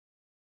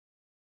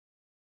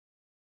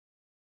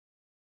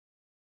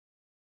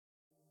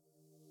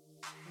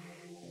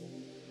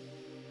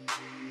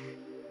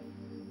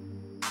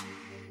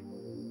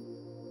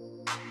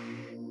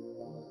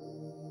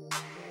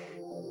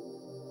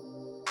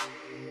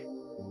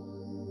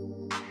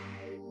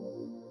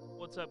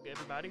What's up,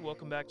 everybody?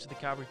 Welcome back to the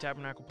Calvary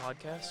Tabernacle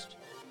Podcast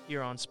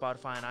here on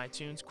Spotify and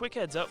iTunes. Quick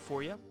heads up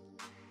for you.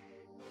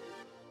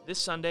 This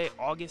Sunday,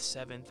 August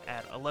 7th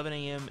at 11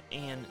 a.m.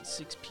 and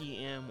 6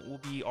 p.m. will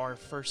be our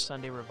first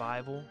Sunday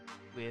revival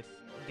with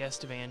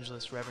guest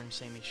evangelist Reverend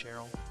Sammy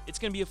Sherrill. It's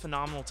going to be a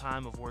phenomenal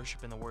time of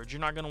worship in the Word.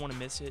 You're not going to want to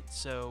miss it,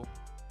 so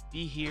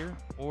be here,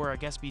 or I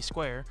guess be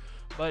square.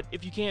 But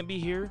if you can't be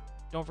here,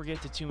 don't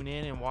forget to tune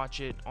in and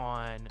watch it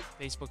on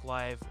Facebook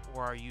Live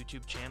or our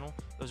YouTube channel.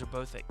 Those are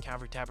both at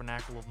Calvary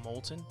Tabernacle of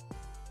Moulton.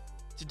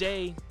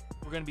 Today,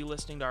 we're going to be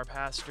listening to our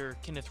pastor,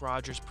 Kenneth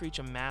Rogers, preach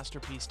a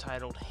masterpiece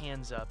titled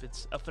Hands Up.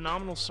 It's a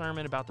phenomenal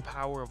sermon about the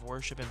power of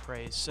worship and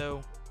praise.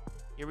 So,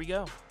 here we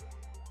go.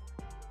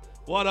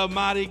 What a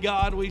mighty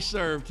God we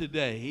serve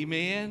today.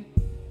 Amen.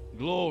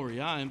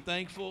 Glory. I am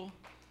thankful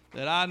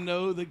that I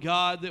know the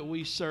God that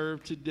we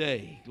serve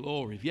today.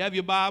 Glory. If you have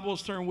your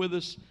Bibles, turn with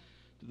us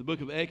to the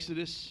book of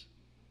Exodus.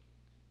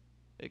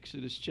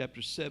 Exodus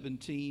chapter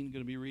 17. I'm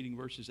going to be reading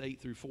verses 8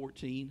 through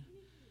 14.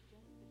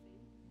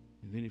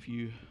 And then if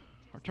you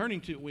are turning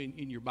to it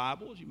in your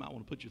Bibles, you might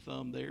want to put your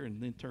thumb there and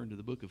then turn to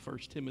the book of 1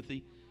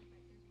 Timothy.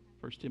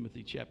 1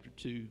 Timothy chapter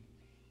 2.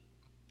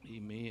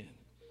 Amen.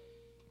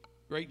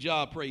 Great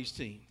job, praise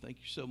team. Thank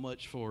you so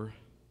much for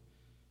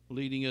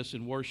leading us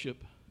in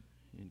worship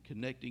and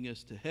connecting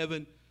us to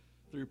heaven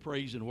through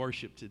praise and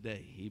worship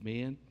today.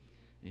 Amen.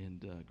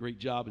 And great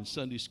job in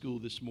Sunday school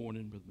this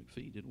morning. Brother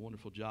McPhee did a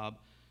wonderful job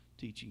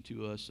teaching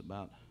to us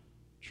about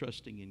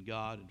trusting in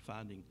God and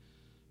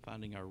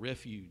finding our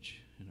refuge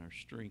and our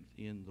strength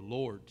in the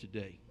Lord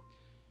today.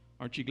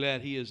 Aren't you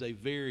glad He is a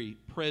very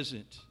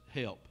present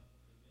help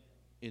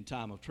in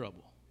time of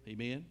trouble?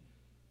 Amen.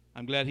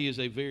 I'm glad He is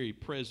a very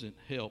present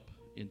help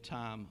in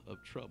time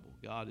of trouble.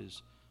 God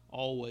is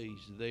always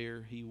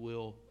there. He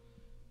will,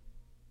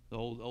 the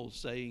old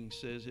saying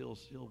says, He'll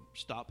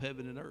stop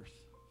heaven and earth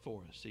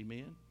for us.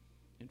 Amen.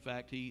 In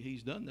fact,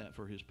 He's done that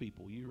for His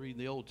people. You read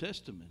the Old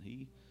Testament,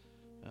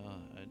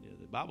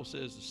 the Bible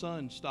says the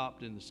sun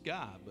stopped in the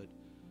sky, but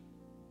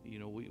you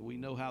know, we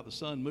know how the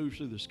sun moves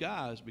through the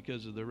skies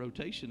because of the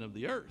rotation of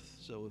the earth.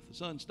 So if the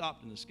sun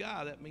stopped in the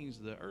sky, that means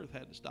the earth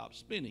had to stop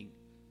spinning.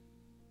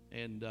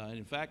 And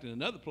in fact, in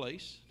another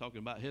place, talking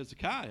about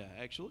Hezekiah,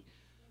 actually,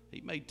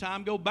 he made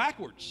time go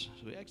backwards.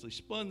 So he actually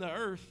spun the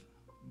earth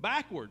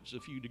backwards a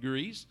few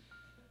degrees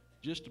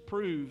just to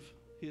prove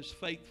His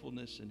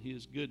faithfulness and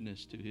His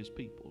goodness to His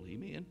people.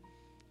 Amen.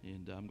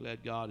 And I'm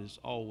glad God is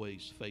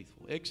always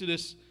faithful.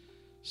 Exodus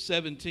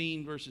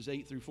 17, verses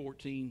 8 through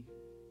 14.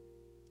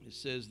 It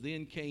says,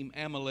 Then came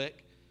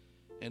Amalek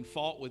and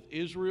fought with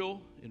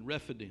Israel in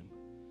Rephidim.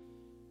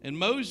 And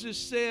Moses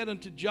said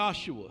unto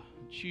Joshua,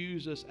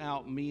 Choose us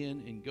out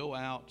men and go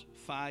out,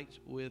 fight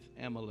with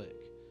Amalek.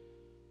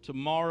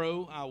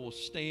 Tomorrow I will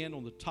stand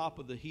on the top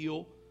of the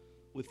hill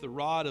with the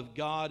rod of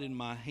God in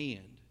my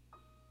hand.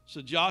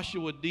 So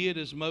Joshua did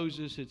as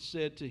Moses had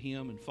said to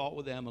him and fought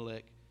with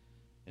Amalek.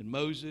 And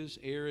Moses,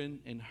 Aaron,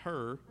 and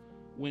Hur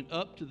went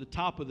up to the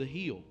top of the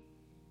hill.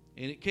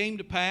 And it came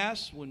to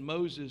pass when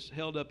Moses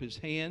held up his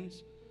hand,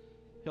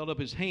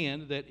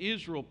 that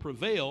Israel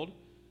prevailed,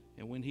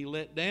 and when he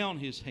let down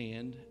his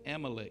hand,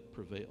 Amalek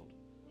prevailed.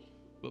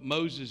 But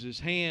Moses'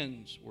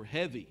 hands were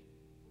heavy,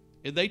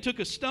 and they took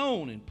a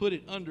stone and put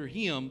it under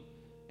him,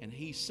 and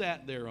he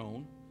sat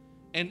thereon.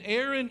 And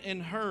Aaron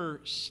and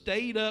Hur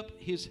stayed up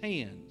his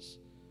hands,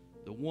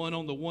 the one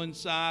on the one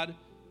side,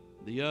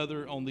 the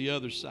other on the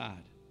other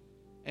side.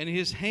 And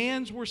his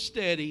hands were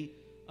steady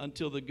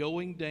until the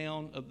going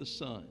down of the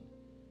sun.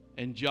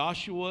 And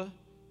Joshua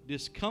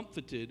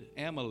discomfited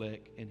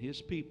Amalek and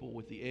his people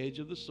with the edge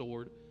of the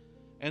sword.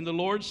 And the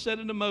Lord said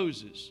unto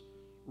Moses,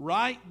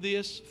 Write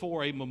this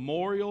for a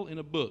memorial in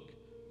a book,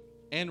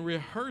 and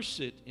rehearse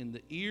it in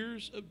the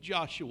ears of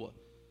Joshua,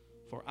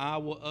 for I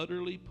will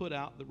utterly put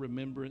out the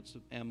remembrance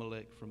of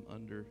Amalek from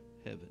under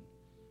heaven.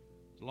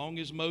 As long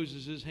as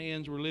Moses'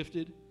 hands were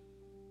lifted,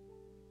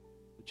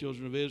 the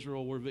children of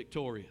Israel were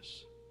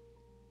victorious.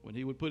 When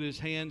he would put his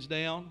hands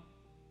down,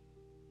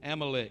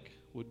 Amalek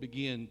would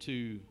begin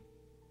to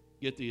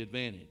get the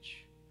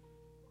advantage.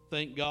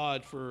 Thank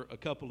God for a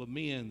couple of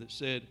men that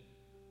said,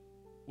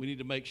 we need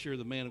to make sure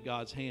the man of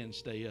God's hands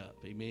stay up.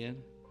 Amen.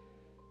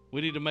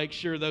 We need to make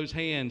sure those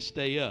hands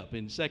stay up.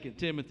 In 2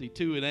 Timothy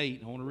 2 and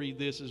 8, I want to read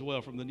this as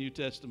well from the New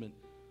Testament.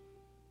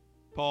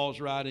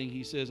 Paul's writing,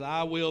 he says,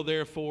 I will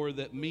therefore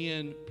that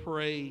men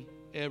pray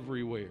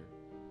everywhere,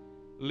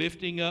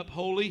 lifting up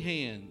holy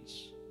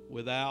hands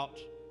without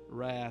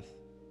wrath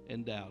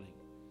and doubting.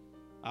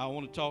 I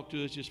want to talk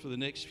to us just for the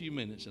next few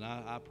minutes, and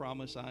I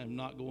promise I am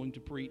not going to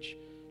preach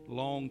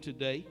long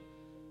today.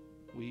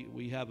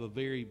 We have a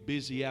very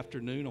busy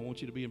afternoon. I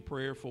want you to be in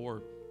prayer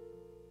for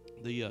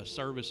the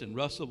service in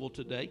Russellville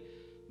today.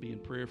 Be in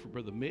prayer for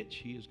Brother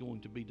Mitch. He is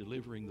going to be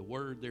delivering the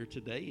word there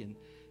today,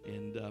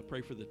 and pray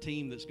for the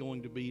team that's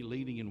going to be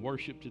leading in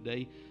worship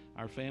today.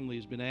 Our family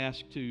has been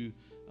asked to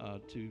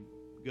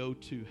go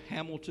to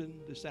Hamilton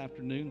this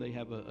afternoon. They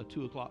have a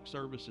 2 o'clock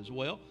service as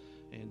well.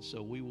 And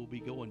so we will be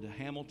going to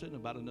Hamilton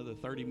about another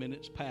 30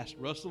 minutes past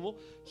Russellville.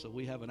 So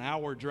we have an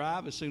hour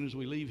drive as soon as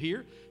we leave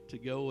here to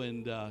go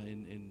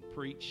and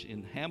preach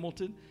in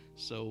Hamilton.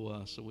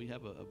 So we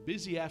have a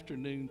busy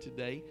afternoon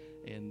today,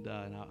 and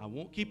I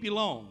won't keep you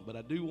long, but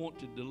I do want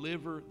to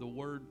deliver the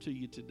word to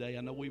you today.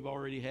 I know we've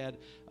already had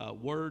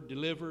word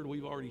delivered.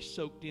 We've already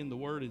soaked in the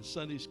word in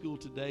Sunday school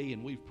today,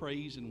 and we've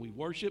praised and we've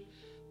worshiped.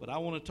 But I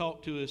want to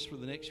talk to us for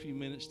the next few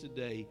minutes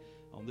today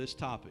on this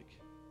topic: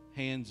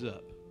 hands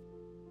up.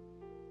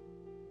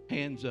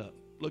 Hands up.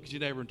 Look at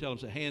your neighbor and tell them,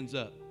 say, hands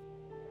up.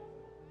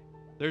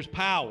 There's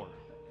power.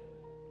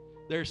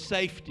 There's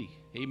safety.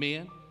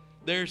 Amen.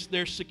 There's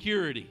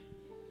security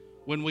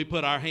when we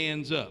put our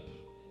hands up.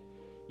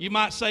 You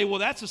might say, well,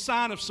 that's a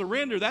sign of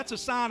surrender. That's a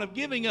sign of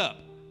giving up.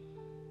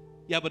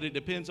 Yeah, but it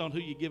depends on who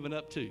you're giving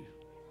up to.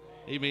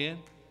 Amen.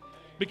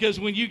 Because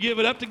when you give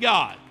it up to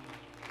God,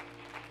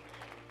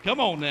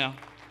 come on now.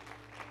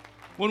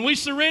 When we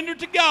surrender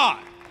to God,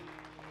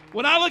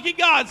 when I look at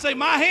God and say,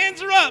 my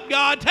hands are up,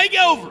 God, take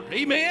over.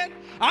 Amen.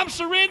 I'm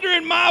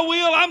surrendering my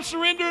will. I'm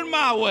surrendering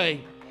my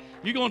way.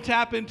 You're going to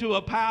tap into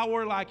a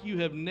power like you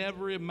have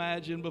never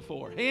imagined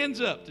before.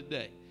 Hands up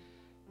today.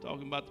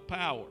 Talking about the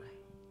power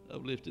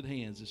of lifted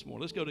hands this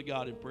morning. Let's go to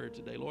God in prayer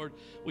today. Lord,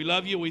 we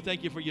love you. We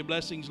thank you for your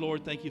blessings,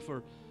 Lord. Thank you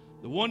for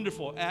the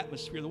wonderful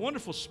atmosphere, the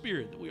wonderful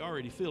spirit that we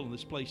already feel in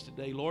this place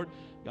today, Lord.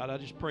 God, I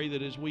just pray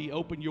that as we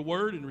open your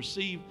word and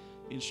receive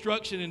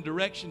instruction and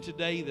direction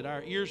today, that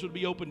our ears would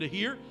be open to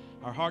hear,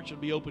 our hearts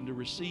would be open to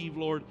receive,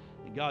 Lord.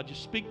 And God,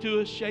 just speak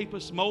to us, shape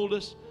us, mold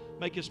us,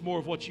 make us more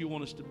of what you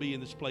want us to be in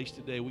this place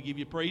today. We give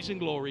you praise and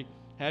glory.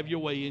 Have your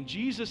way in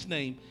Jesus'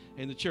 name.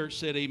 And the church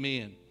said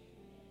amen.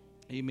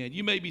 Amen.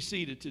 You may be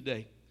seated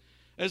today.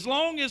 As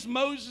long as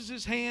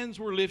Moses' hands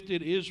were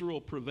lifted,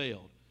 Israel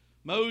prevailed.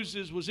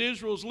 Moses was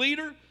Israel's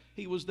leader.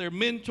 He was their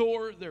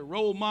mentor, their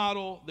role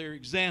model, their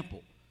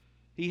example.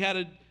 He had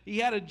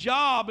a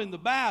job in the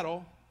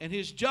battle, and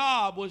his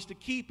job was to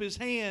keep his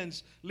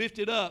hands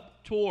lifted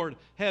up toward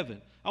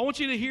heaven. I want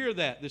you to hear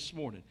that this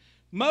morning.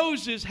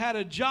 Moses had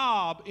a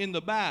job in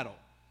the battle,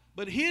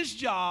 but his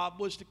job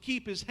was to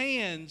keep his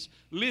hands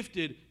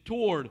lifted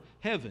toward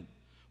heaven.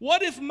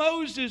 What if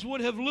Moses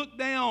would have looked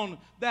down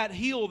that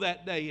hill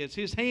that day as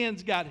his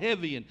hands got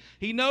heavy, and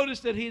he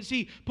noticed that as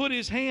he put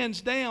his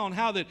hands down,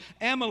 how that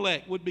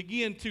Amalek would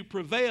begin to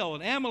prevail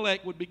and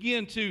Amalek would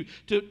begin to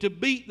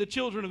beat the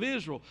children of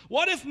Israel?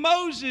 What if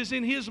Moses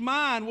in his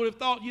mind would have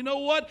thought, you know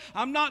what,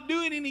 I'm not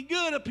doing any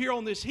good up here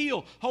on this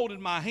hill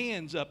holding my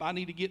hands up. I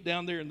need to get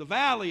down there in the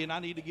valley, and I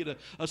need to get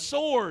a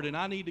sword, and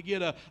I need to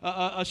get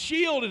a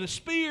shield and a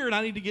spear, and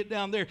I need to get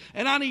down there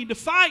and I need to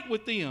fight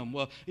with them.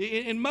 Well,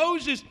 and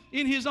Moses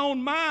in his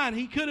own mind,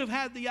 he could have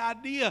had the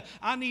idea,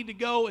 I need to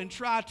go and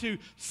try to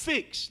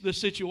fix the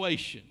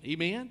situation.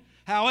 Amen?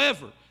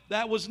 However,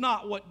 that was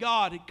not what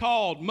God had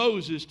called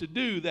Moses to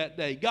do that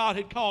day. God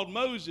had called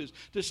Moses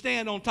to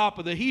stand on top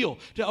of the hill,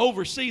 to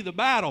oversee the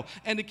battle,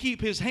 and to keep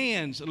his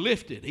hands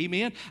lifted.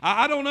 Amen?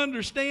 I don't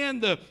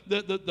understand the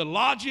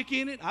logic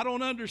in it. I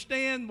don't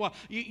understand why,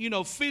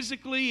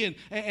 physically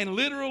and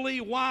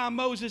literally why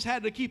Moses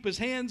had to keep his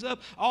hands up.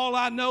 All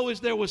I know is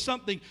there was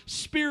something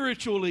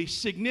spiritually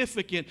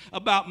significant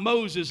about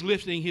Moses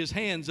lifting his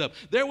hands up.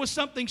 There was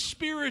something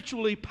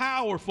spiritually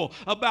powerful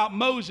about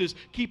Moses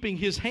keeping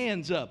his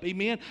hands up.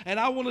 Amen? And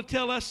I want to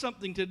tell us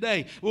something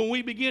today. When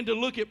we begin to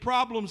look at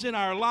problems in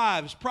our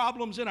lives,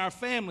 problems in our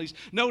families,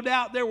 no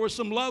doubt there were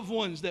some loved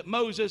ones that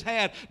Moses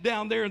had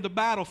down there in the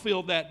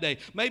battlefield that day.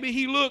 Maybe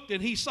he looked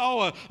and he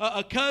saw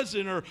a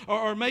cousin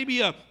or maybe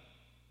a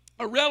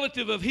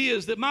relative of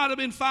his that might have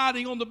been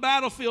fighting on the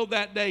battlefield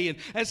that day. And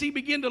as he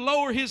began to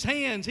lower his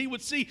hands, he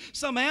would see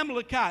some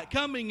Amalekite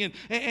coming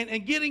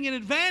and getting an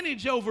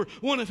advantage over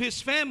one of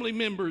his family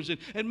members.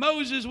 And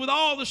Moses, with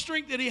all the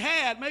strength that he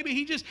had, maybe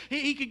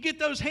he could get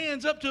those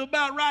hands up to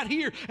about right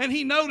here. And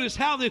he noticed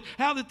how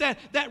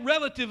that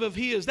relative of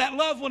his, that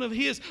loved one of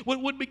his,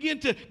 would begin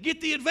to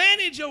get the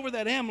advantage over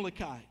that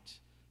Amalekite.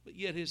 But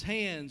yet his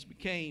hands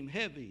became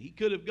heavy. He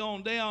could have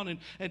gone down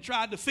and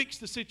tried to fix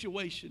the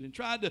situation and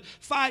tried to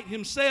fight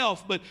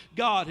himself, but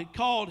God had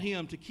called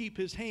him to keep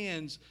his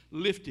hands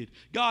lifted.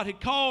 God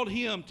had called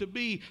him to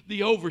be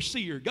the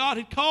overseer. God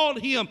had called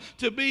him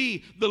to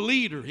be the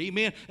leader.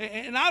 Amen.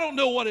 And I don't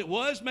know what it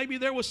was. Maybe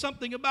there was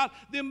something about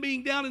them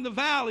being down in the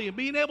valley and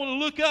being able to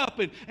look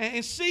up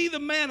and see the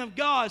man of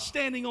God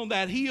standing on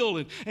that hill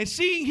and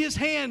seeing his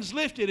hands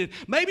lifted. And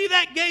maybe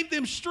that gave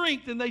them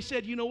strength, and they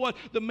said, you know what?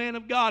 The man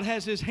of God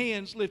has his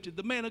hands lifted.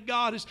 The man of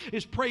God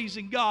is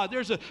praising God.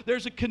 There's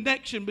a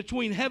connection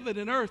between heaven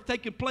and earth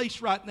taking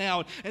place right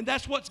now, and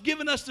that's what's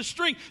given us the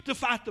strength to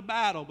fight the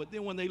battle. But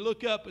then when they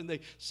look up and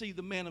they see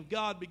the man of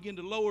God begin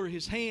to lower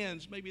his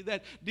hands, maybe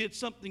that did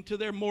something to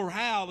their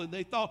morale, and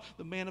they thought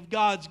the man of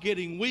God's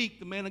getting weak.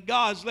 The man of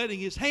God's letting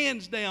his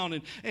hands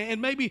down,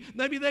 and maybe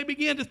they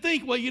began to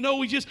think, well,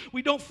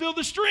 we don't feel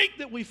the strength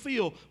that we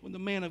feel when the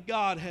man of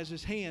God has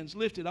his hands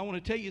lifted. I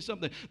want to tell you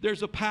something.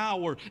 There's a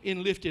power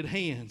in lifted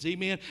hands.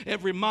 Amen.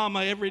 Every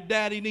mama, every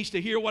daddy needs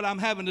to hear what I'm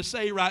having to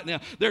say right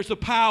now. There's a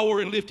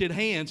power in lifted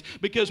hands,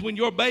 because when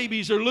your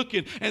babies are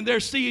looking and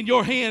they're seeing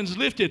your hands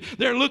lifted,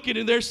 they're looking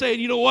and they're saying,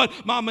 you know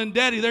what, mama and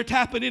daddy, they're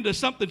tapping into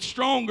something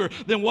stronger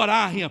than what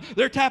I am.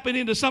 They're tapping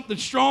into something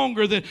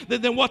stronger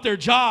than what their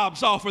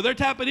jobs offer. They're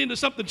tapping into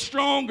something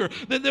stronger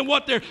than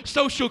what their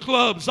social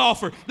clubs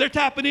offer. They're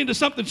tapping into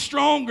something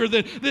stronger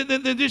than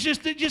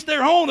just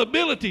their own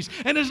abilities.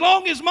 And as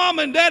long as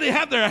mama and daddy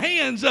have their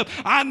hands up,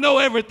 I know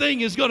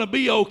everything is going to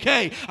be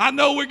okay. I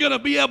know we're going to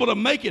be able to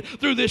make it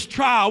through this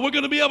trial. We're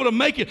going to be able to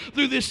make it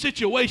through this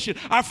situation.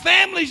 Our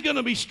family's going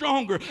to be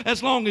stronger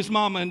as long as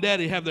mama and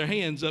daddy have their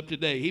hands up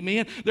today.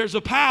 Amen. There's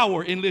a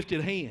power in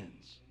lifted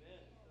hands.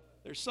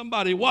 There's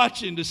somebody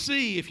watching to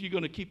see if you're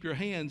going to keep your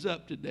hands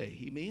up today.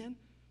 Amen.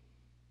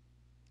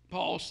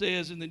 Paul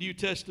says in the New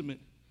Testament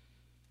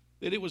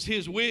that it was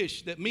his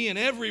wish that men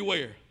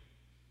everywhere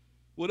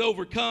would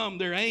overcome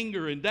their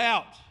anger and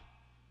doubt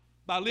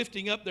by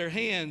lifting up their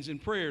hands in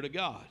prayer to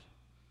God.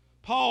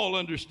 Paul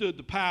understood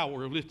the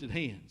power of lifted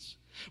hands.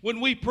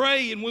 When we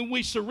pray and when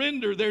we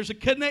surrender, there's a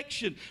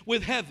connection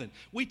with heaven.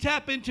 We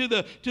tap into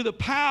the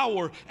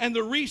power and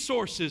the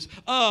resources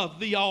of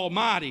the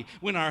Almighty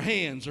when our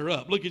hands are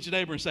up. Look at your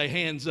neighbor and say,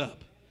 hands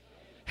up.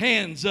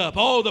 Hands up.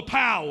 Oh, the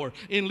power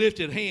in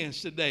lifted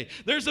hands today.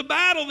 There's a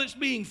battle that's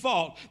being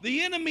fought.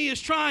 The enemy is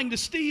trying to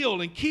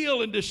steal and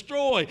kill and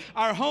destroy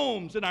our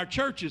homes and our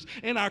churches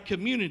and our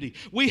community.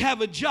 We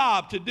have a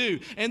job to do,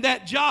 and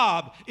that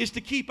job is to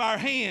keep our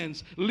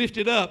hands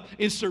lifted up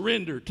in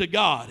surrender to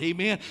God.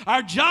 Amen.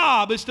 Our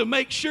job is to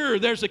make sure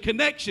there's a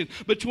connection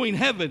between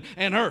heaven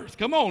and earth.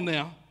 Come on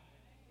now.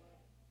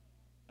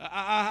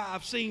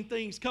 I've seen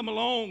things come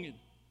along and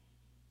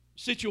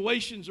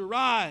situations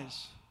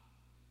arise.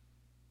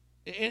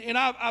 And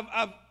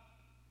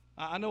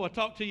I know I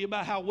talked to you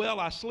about how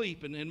well I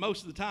sleep, and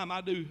most of the time I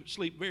do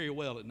sleep very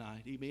well at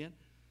night. Amen.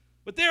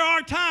 But there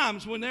are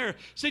times when there are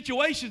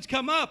situations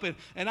come up,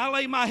 and I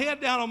lay my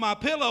head down on my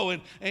pillow,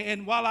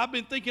 and while I've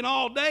been thinking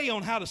all day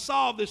on how to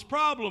solve this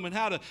problem and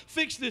how to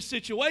fix this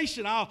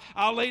situation,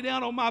 I'll lay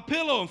down on my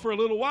pillow, and for a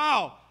little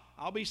while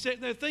I'll be sitting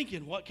there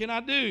thinking, what can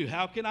I do?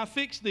 How can I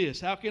fix this?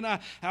 How can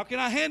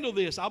I handle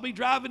this? I'll be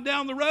driving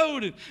down the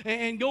road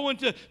and going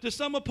to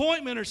some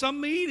appointment or some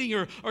meeting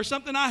or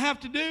something I have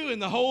to do.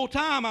 And the whole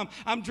time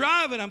I'm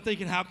driving, I'm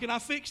thinking, how can I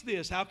fix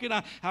this? How can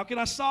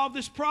I solve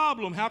this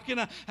problem? How can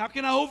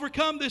I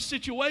overcome this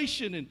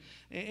situation?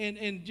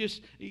 And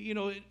just, you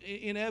know,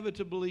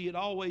 inevitably it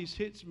always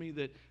hits me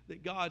that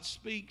God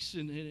speaks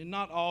and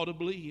not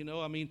audibly, you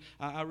know. I mean,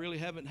 I really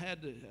haven't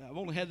I've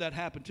only had that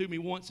happen to me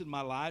once in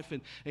my life,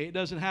 and it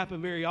doesn't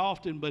happen very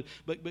often, but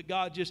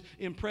God just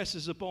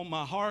impresses upon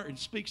my heart and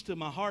speaks to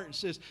my heart and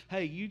says,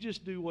 hey, you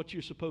just do what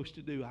you're supposed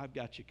to do. I've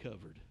got you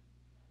covered.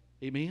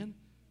 Amen?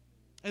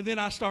 And then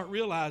I start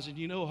realizing,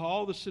 you know,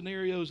 all the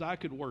scenarios I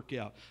could work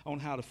out on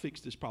how to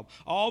fix this problem.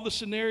 All the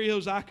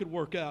scenarios I could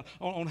work out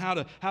on how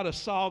to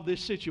solve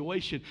this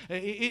situation.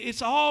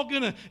 It's all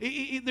going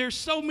to, there's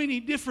so many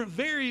different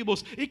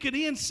variables. It could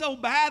end so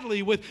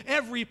badly with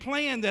every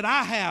plan that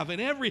I have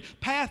and every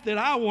path that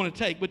I want to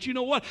take. But you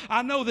know what?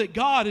 I know that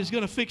God is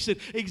going to fix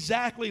it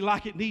exactly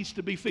like it needs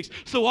to be fixed.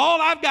 So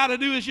all I've got to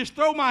do is just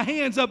throw my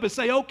hands up and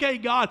say, okay,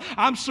 God,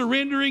 I'm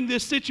surrendering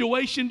this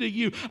situation to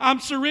you.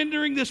 I'm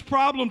surrendering this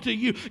problem to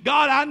you.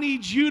 God, I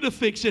need you to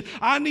fix it.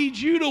 I need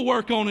you to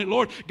work on it,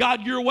 Lord.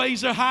 God, your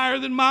ways are higher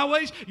than my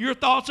ways. Your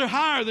thoughts are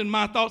higher than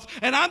my thoughts.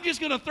 And I'm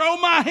just going to throw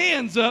my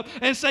hands up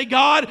and say,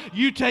 God,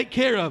 you take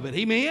care of it.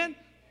 Amen?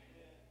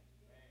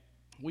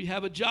 We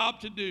have a job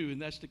to do,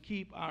 and that's to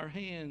keep our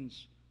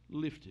hands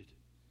lifted.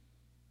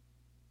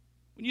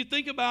 When you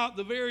think about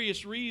the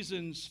various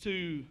reasons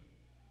to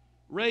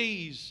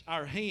raise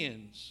our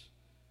hands,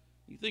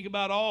 you think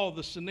about all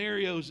the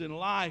scenarios in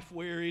life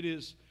where it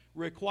is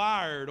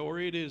required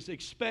or it is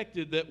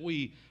expected that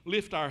we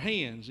lift our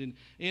hands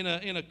in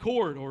a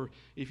court, or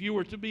if you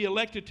were to be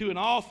elected to an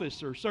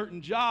office or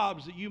certain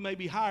jobs that you may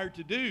be hired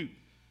to do,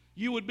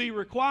 you would be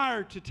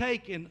required to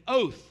take an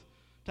oath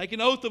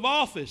of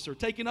office, or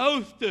take an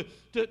oath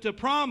to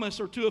promise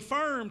or to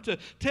affirm to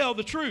tell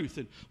the truth.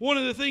 And one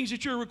of the things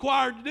that you're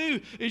required to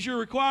do is you're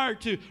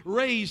required to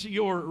raise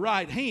your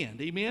right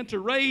hand. Amen. To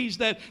raise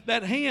that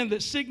hand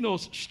that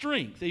signals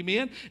strength.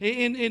 Amen.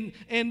 And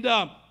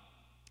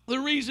the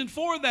reason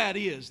for that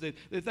is that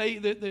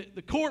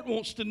the court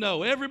wants to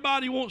know,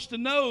 everybody wants to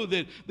know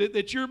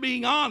that you're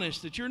being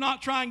honest, that you're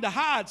not trying to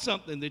hide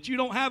something, that you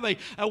don't have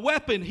a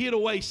weapon hid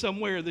away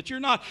somewhere, that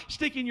you're not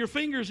sticking your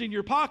fingers in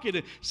your pocket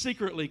and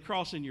secretly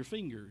crossing your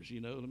fingers.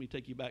 You know, let me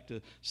take you back to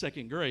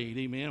second grade.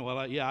 Amen. Well,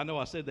 I know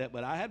I said that,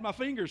 but I had my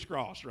fingers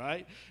crossed,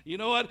 right? You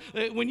know what?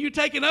 When you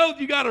take an oath,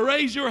 you got to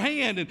raise your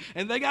hand,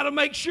 and they got to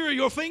make sure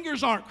your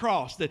fingers aren't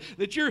crossed,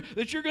 that you're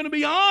going to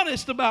be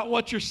honest about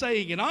what you're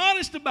saying and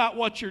honest about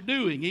what what you're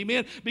doing.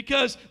 Amen.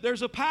 Because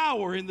there's a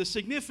power in the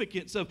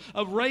significance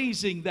of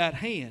raising that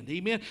hand.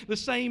 Amen. The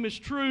same is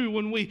true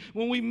when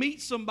we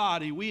meet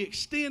somebody. We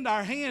extend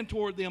our hand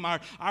toward them, our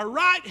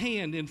right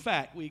hand, in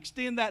fact. We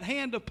extend that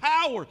hand of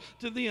power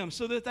to them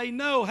so that they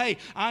know, hey,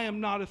 I am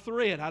not a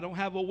threat. I don't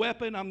have a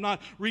weapon. I'm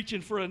not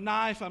reaching for a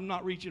knife. I'm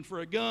not reaching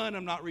for a gun.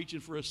 I'm not reaching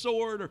for a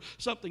sword or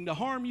something to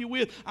harm you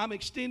with. I'm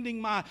extending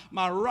my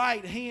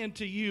right hand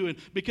to you, and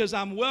because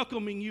I'm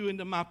welcoming you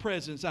into my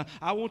presence.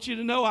 I want you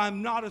to know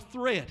I'm not a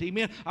threat.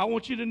 Amen. I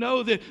want you to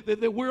know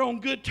that we're on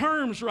good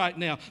terms right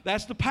now.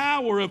 That's the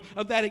power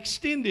of that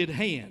extended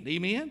hand.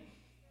 Amen.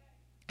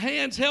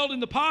 Hands held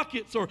in the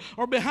pockets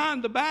or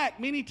behind the back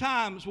many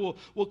times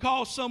will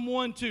cause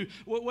someone to,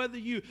 whether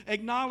you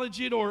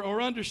acknowledge it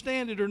or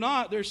understand it or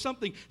not, there's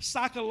something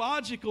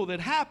psychological that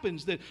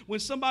happens that when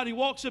somebody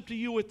walks up to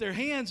you with their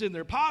hands in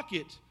their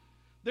pocket,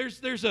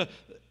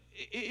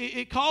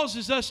 it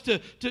causes us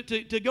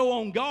to go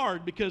on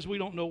guard because we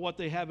don't know what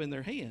they have in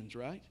their hands,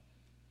 right?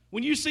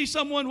 When you see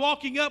someone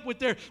walking up with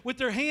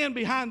their hand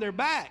behind their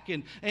back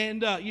and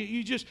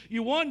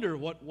you wonder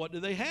what do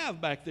they have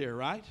back there,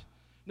 right?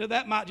 Now,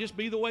 that might just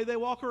be the way they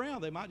walk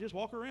around. They might just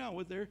walk around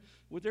with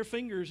their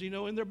fingers,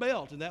 in their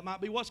belt, and that might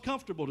be what's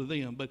comfortable to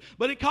them.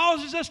 But it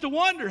causes us to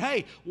wonder,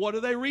 hey, what are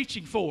they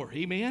reaching for?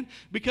 Amen?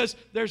 Because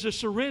there's a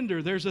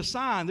surrender, there's a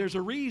sign, there's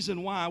a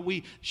reason why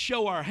we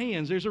show our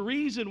hands. There's a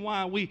reason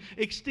why we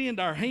extend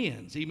our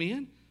hands.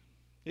 Amen?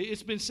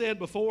 It's been said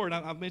before, and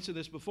I've mentioned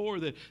this before,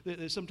 that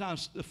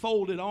sometimes the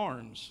folded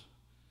arms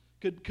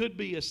could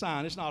be a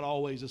sign. It's not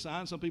always a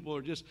sign. Some people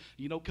are just,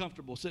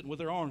 comfortable sitting with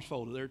their arms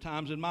folded. There are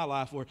times in my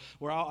life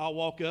where I'll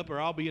walk up or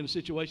I'll be in a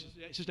situation,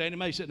 Sister Annie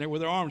Mae sitting there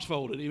with her arms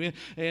folded, amen?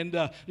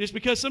 And just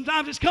because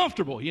sometimes it's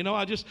comfortable.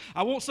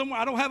 I want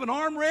somewhere, I don't have an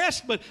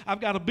armrest, but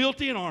I've got a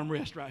built-in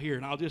armrest right here,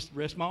 and I'll just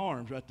rest my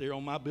arms right there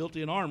on my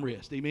built-in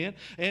armrest, amen?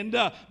 And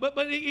but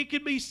it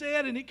could be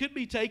said and it could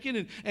be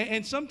taken,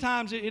 and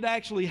sometimes it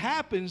actually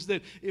happens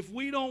that if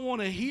we don't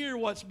want to hear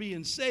what's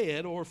being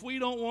said, or if we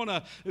don't want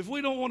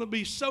to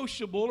be sociable,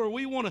 or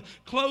we want to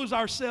close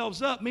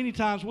ourselves up, many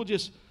times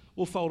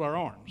we'll fold our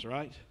arms,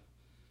 right?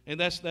 And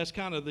that's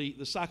kind of the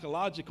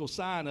psychological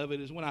sign of it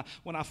is when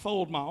I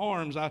fold my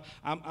arms,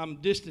 I'm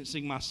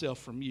distancing myself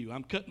from you.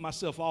 I'm cutting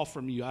myself off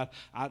from you. I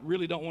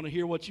really don't want to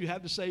hear what you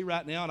have to say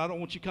right now, and I don't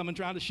want you coming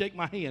trying to shake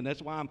my hand.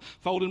 That's why I'm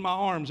folding my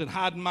arms and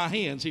hiding my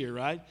hands here,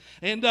 right?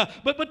 And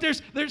but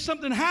there's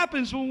something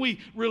happens when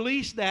we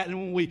release that and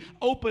when we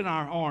open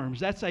our arms.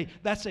 That's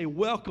a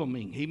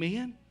welcoming,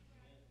 amen?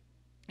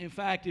 In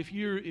fact, if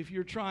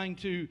you're trying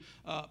to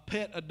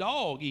pet a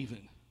dog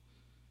even,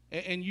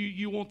 and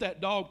you want that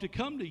dog to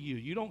come to you,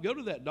 you don't go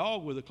to that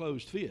dog with a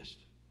closed fist.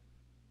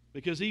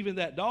 Because even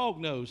that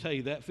dog knows,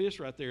 hey, that fist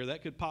right there,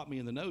 that could pop me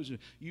in the nose. And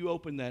you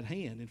open that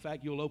hand. In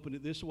fact, you'll open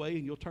it this way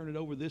and you'll turn it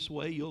over this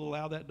way. You'll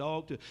allow that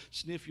dog to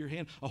sniff your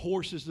hand. A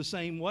horse is the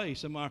same way.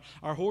 Some of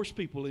our horse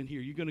people in here,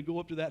 you're going to go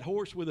up to that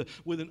horse with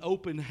an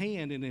open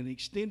hand and an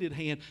extended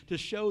hand to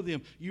show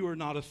them you are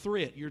not a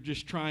threat. You're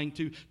just trying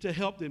to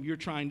help them. You're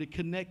trying to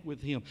connect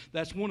with him.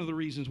 That's one of the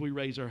reasons we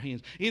raise our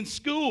hands. In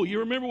school, you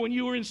remember when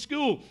you were in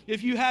school,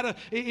 if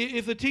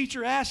the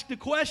teacher asked a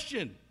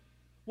question,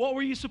 what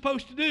were you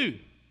supposed to do?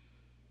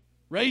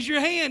 Raise your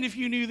hand if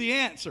you knew the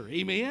answer.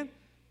 Amen?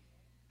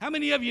 How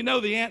many of you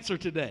know the answer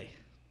today?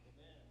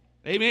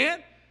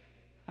 Amen?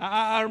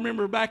 I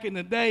remember back in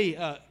the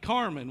day,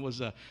 Carmen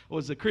was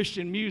a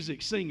Christian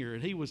music singer,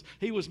 and he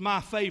was my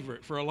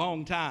favorite for a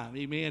long time,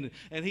 amen.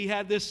 And he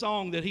had this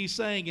song that he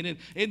sang, and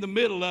in the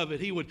middle of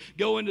it, he would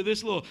go into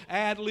this little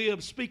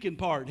ad-lib speaking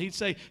part. And he'd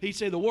say,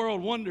 the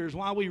world wonders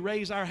why we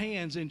raise our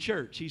hands in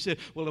church. He said,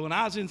 well, when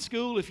I was in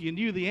school, if you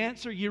knew the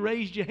answer, you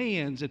raised your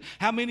hands. And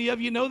how many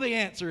of you know the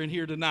answer in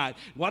here tonight?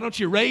 Why don't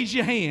you raise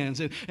your hands?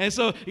 And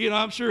so,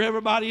 I'm sure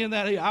everybody in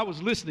that, I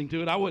was listening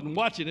to it, I wasn't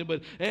watching it,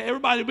 but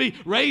everybody would be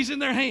raising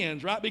their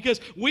hands, right? Because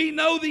we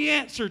know the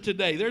answer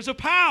today. There's a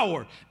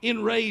power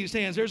in raised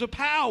hands. There's a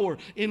power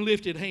in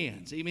lifted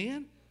hands.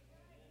 Amen?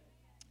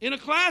 In a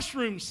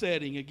classroom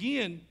setting,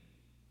 again,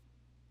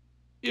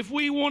 if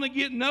we want to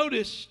get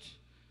noticed,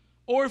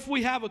 or if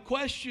we have a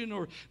question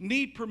or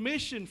need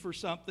permission for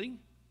something,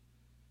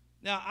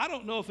 now I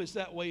don't know if it's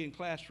that way in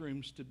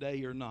classrooms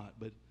today or not,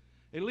 but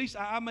at least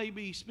I may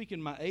be speaking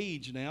my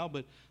age now,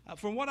 but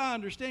from what I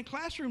understand,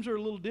 classrooms are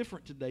a little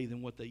different today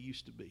than what they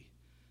used to be.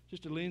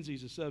 Sister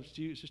Lindsay's a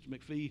substitute. Sister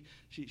McPhee,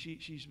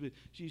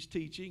 she's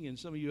teaching, and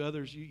some of you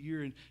others,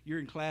 you're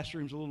in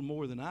classrooms a little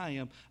more than I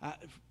am.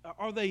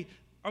 Are they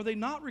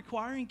not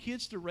requiring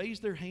kids to raise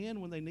their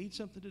hand when they need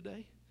something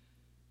today?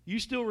 You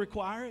still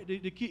require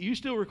it? You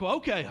still require?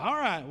 Okay, all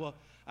right. Well,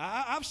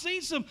 I've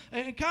seen some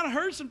and kind of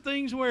heard some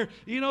things where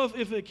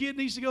if a kid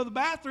needs to go to the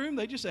bathroom,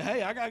 they just say,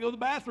 "Hey, I gotta go to the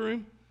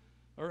bathroom."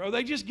 Or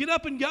they just get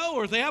up and go.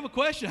 Or if they have a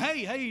question,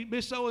 hey,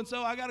 Miss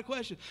So-and-so, I got a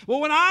question.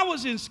 Well, when I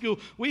was in school,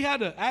 when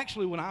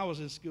I was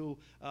in school,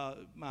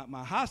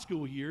 my high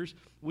school years,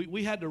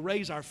 we had to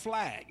raise our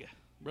flag.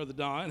 Brother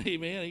Don,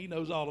 amen. He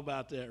knows all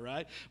about that,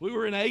 right? We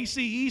were in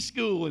ACE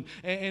school,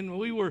 and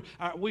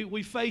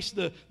we faced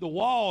the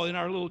wall in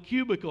our little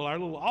cubicle, our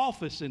little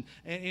office, and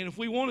if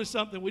we wanted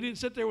something, we didn't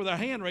sit there with our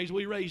hand raised.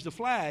 We raised the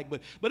flag.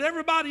 But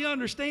everybody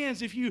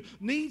understands if you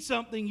need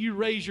something, you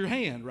raise your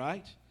hand,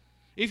 right?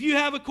 If you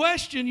have a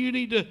question, you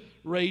need to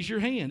raise your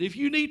hand. If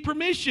you need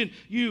permission,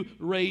 you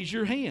raise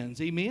your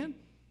hands, amen.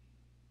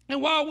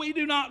 And while we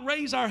do not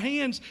raise our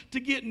hands to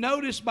get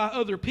noticed by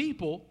other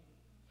people,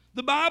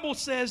 the Bible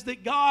says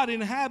that God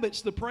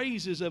inhabits the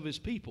praises of His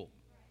people.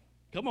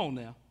 Come on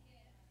now.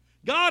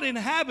 God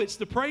inhabits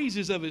the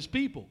praises of His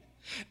people.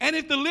 And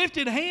if the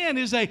lifted hand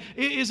is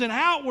an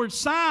outward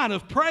sign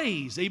of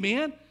praise,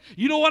 amen,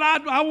 you know what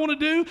I want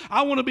to do?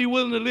 I want to be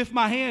willing to lift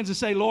my hands and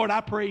say, Lord,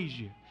 I praise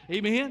you.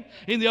 Amen.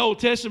 In the Old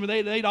Testament,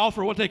 they'd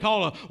offer what they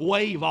call a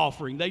wave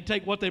offering. They'd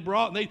take what they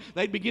brought and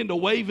they'd begin to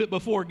wave it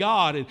before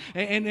God.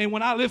 And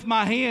when I lift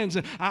my hands,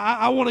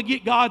 I want to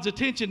get God's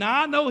attention.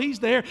 Now, I know He's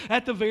there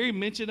at the very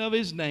mention of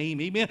His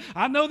name. Amen.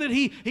 I know that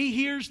He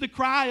hears the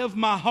cry of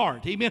my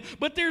heart. Amen.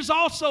 But there's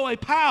also a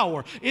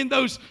power in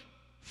those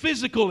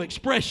physical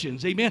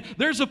expressions, amen.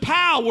 There's a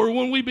power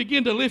when we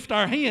begin to lift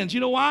our hands.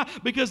 You know why?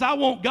 Because I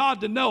want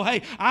God to know,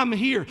 hey, I'm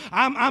here.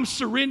 I'm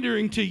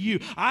surrendering to you.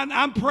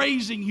 I'm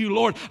praising you,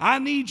 Lord. I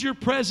need your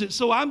presence,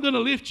 so I'm going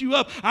to lift you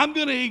up. I'm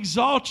going to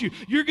exalt you.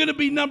 You're going to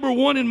be number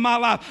one in my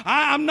life.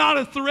 I'm not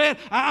a threat.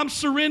 I'm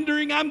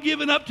surrendering. I'm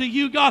giving up to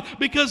you, God,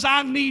 because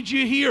I need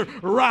you here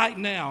right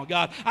now,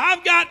 God.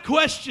 I've got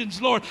questions,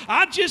 Lord.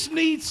 I just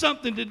need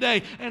something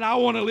today, and I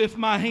want to lift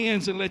my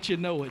hands and let you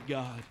know it,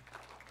 God.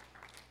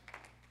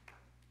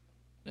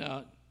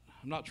 Now,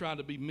 I'm not trying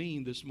to be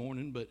mean this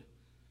morning, but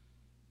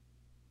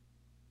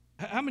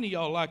how many of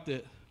y'all like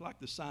the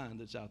sign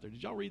that's out there?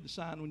 Did y'all read the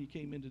sign when you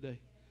came in today?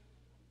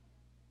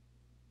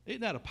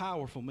 Isn't that a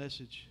powerful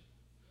message?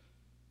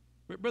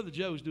 Brother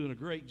Joe's doing a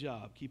great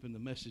job keeping the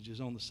messages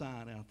on the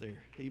sign out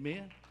there.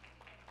 Amen?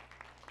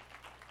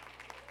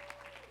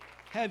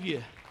 Have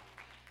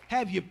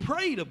you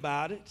prayed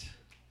about it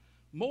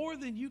more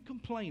than you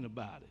complain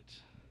about it?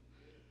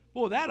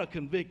 Boy, that'll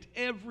convict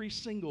every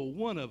single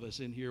one of us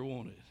in here,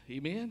 won't it?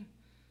 Amen?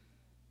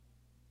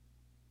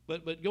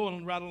 But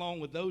going right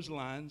along with those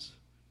lines,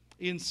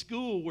 in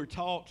school we're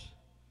taught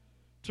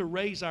to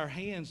raise our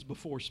hands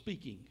before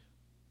speaking.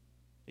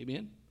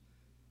 Amen?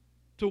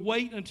 To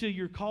wait until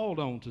you're called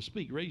on to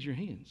speak. Raise your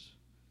hands.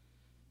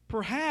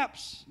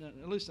 Perhaps, now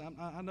listen,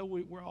 I know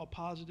we're all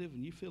positive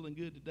and you feeling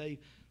good today.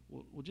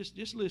 Well,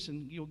 just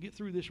listen. You'll get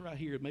through this right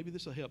here. Maybe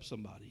this will help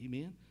somebody.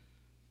 Amen?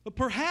 But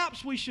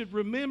perhaps we should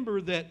remember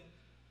that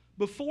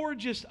before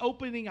just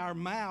opening our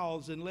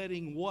mouths and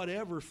letting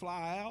whatever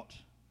fly out,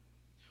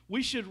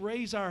 we should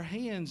raise our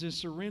hands and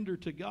surrender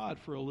to God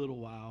for a little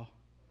while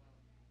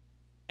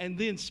and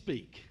then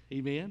speak.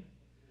 Amen?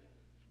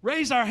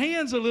 Raise our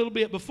hands a little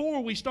bit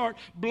before we start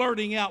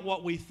blurting out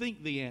what we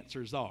think the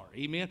answers are.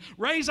 Amen?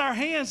 Raise our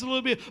hands a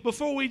little bit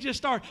before we just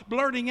start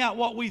blurting out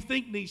what we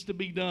think needs to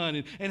be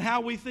done and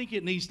how we think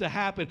it needs to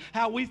happen,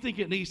 how we think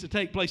it needs to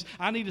take place.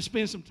 I need to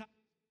spend some time.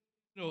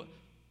 You know,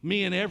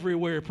 men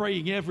everywhere,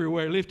 praying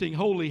everywhere, lifting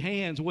holy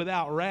hands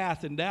without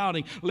wrath and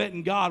doubting,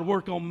 letting God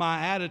work on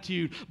my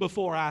attitude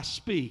before I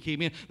speak.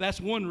 Amen. That's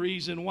one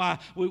reason why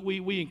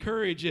we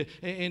encourage it,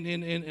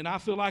 and I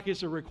feel like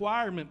it's a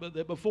requirement, but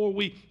that before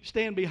we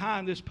stand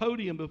behind this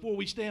podium, before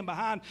we stand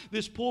behind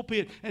this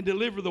pulpit and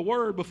deliver the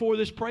word, before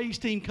this praise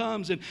team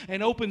comes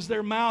and opens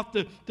their mouth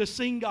to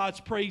sing God's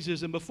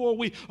praises, and before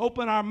we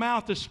open our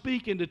mouth to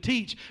speak and to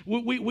teach,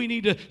 we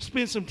need to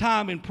spend some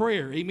time in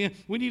prayer. Amen.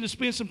 We need to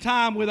spend some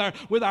time with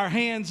our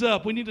hands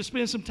up. We need to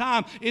spend some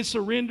time in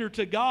surrender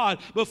to God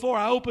before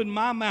I open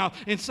my mouth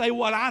and say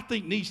what I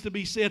think needs to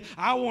be said.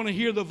 I want to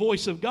hear the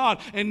voice of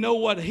God and know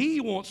what He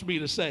wants me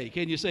to say.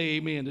 Can you say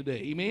amen today?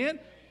 Amen?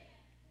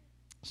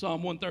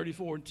 Psalm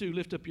 134:2,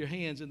 lift up your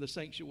hands in the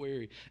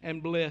sanctuary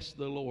and bless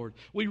the Lord.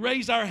 We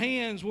raise our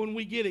hands when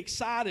we get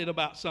excited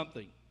about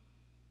something.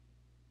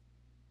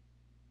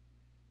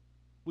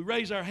 We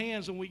raise our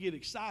hands when we get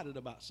excited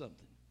about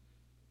something.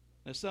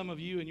 Now, some of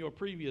you in your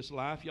previous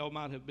life, y'all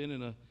might have been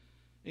in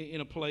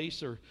a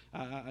place, or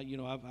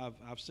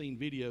I've seen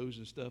videos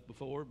and stuff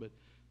before, but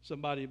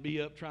somebody would be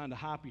up trying to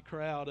hype your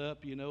crowd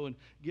up, and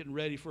getting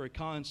ready for a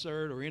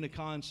concert or in a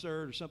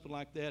concert or something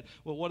like that.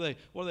 Well, what do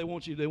they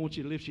want you to do? They want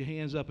you to lift your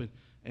hands up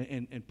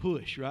and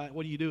push, right?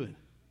 What are you doing?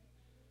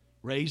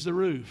 Raise the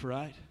roof,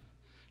 right?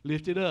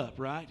 Lift it up,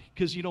 right?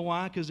 Because you know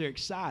why? Because they're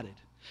excited.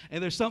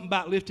 And there's something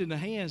about lifting the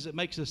hands that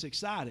makes us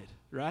excited,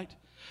 right?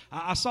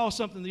 I saw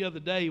something the other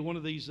day, one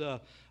of these,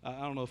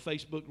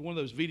 Facebook, one of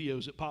those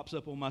videos that pops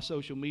up on my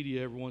social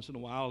media every once in a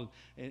while,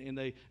 and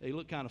they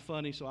look kind of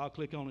funny, so I'll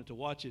click on it to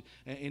watch it,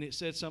 and it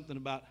said something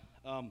about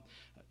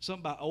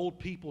old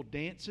people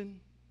dancing.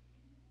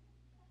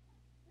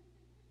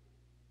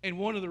 And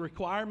one of the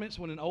requirements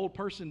when an old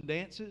person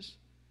dances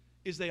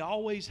is they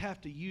always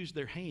have to use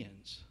their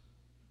hands.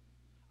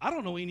 I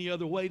don't know any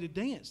other way to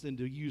dance than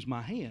to use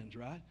my hands,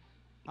 right?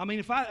 I mean,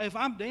 if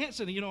I'm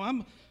dancing,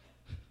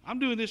 I'm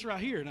doing this right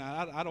here.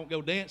 Now, I don't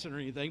go dancing or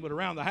anything, but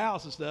around the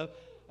house and stuff,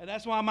 And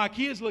that's why my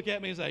kids look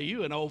at me and say,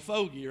 you an old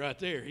fogey right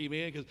there,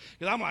 amen. Because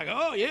I'm like,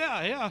 oh,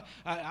 yeah.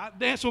 I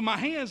dance with my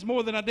hands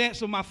more than I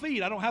dance with my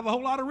feet. I don't have a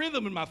whole lot of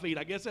rhythm in my feet.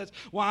 I guess that's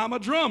why I'm a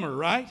drummer,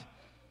 right?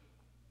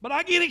 But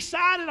I get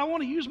excited. I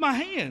want to use my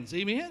hands,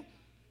 amen.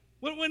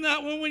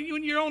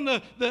 When you're on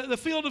the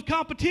field of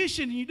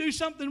competition and you do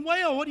something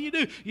well, what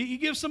do? You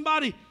give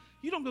somebody,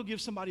 you don't go give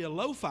somebody a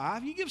low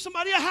five. You give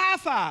somebody a high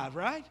five,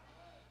 right?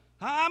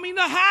 I mean,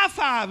 the high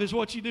five is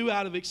what you do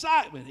out of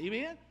excitement,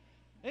 amen.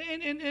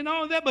 And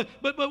all of that, but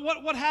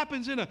what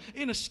happens in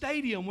a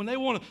stadium when they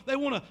want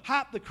to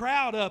hype the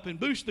crowd up and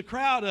boost the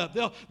crowd up?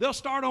 They'll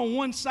start on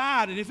one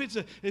side, and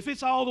if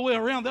it's all the way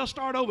around, they'll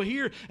start over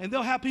here, and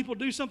they'll have people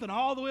do something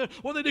all the way.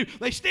 What do?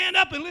 They stand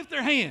up and lift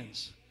their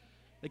hands.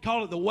 They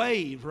call it the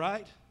wave,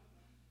 right?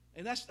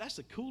 And that's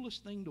the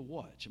coolest thing to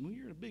watch. I mean,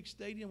 you're in a big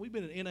stadium. We've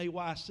been at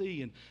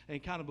NAYC,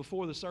 and kind of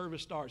before the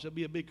service starts, there'll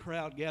be a big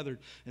crowd gathered,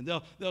 and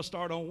they'll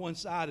start on one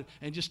side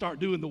and just start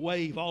doing the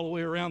wave all the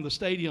way around the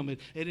stadium at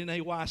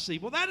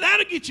NAYC. Well,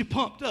 that'll get you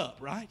pumped up,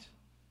 right?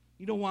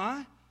 You know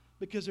why?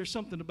 Because there's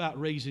something about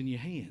raising your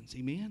hands,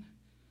 amen?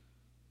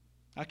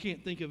 I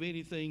can't think of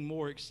anything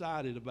more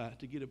excited about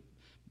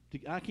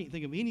I can't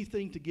think of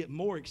anything to get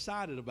more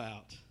excited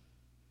about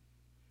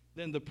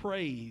than the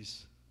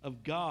praise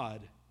of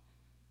God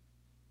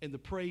and the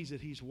praise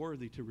that He's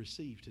worthy to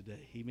receive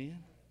today. Amen?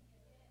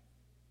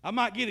 I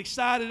might get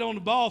excited on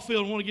the ball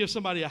field and want to give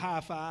somebody a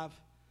high five.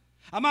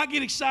 I might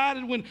get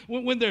excited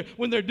when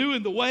they're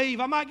doing the wave.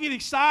 I might get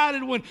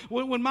excited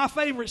when my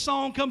favorite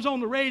song comes on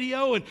the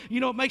radio and,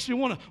 it makes me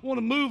want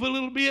to move a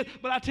little bit.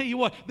 But I tell you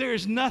what, there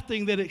is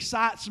nothing that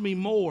excites me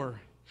more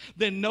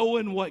than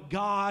knowing what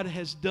God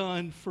has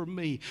done for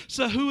me.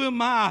 So who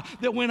am I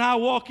that when I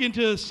walk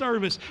into a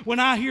service, when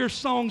I hear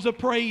songs of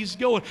praise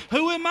going,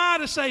 who am I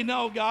to say,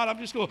 no, God, I'm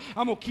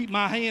going to keep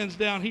my hands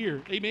down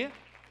here. Amen?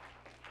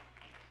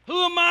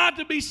 Who am I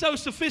to be so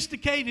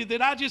sophisticated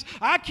that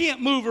I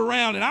can't move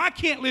around and I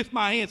can't lift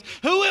my hands?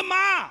 Who am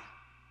I?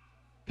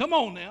 Come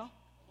on now.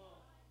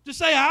 To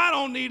say I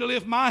don't need to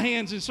lift my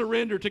hands and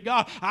surrender to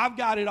God. I've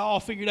got it all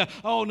figured out.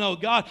 Oh no,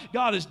 God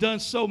has done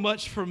so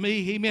much for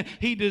me. Amen.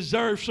 He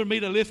deserves for me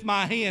to lift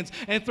my hands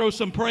and throw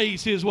some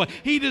praise His way.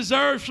 He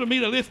deserves for me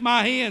to lift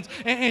my hands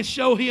and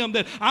show Him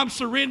that I'm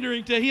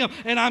surrendering to Him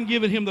and I'm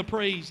giving Him the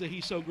praise that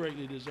He so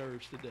greatly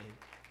deserves today.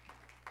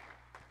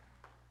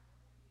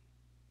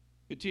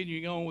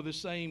 Continuing on with the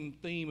same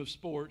theme of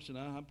sports, and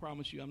I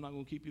promise you I'm not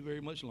going to keep you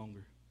very much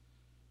longer.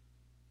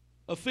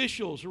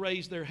 Officials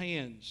raise their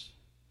hands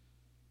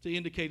to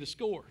indicate a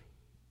score.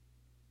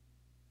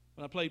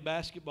 When I played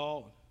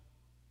basketball,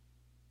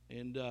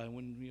 and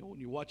when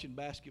you're watching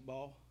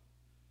basketball,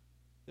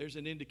 there's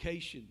an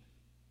indication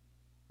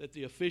that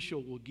the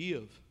official will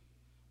give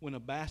when a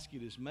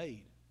basket is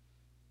made.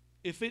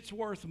 If it's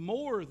worth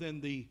more than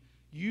the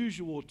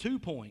usual 2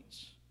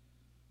 points,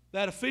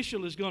 that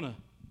official is going to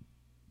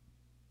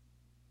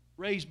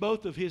raise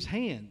both of his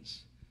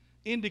hands,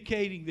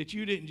 indicating that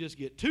you didn't just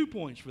get 2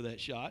 points for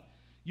that shot,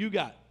 you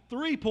got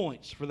 3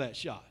 points for that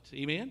shot.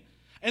 Amen?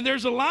 And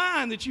there's a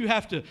line that you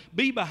have to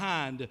be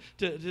behind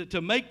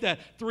to make that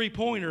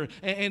three-pointer.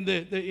 And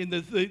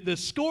the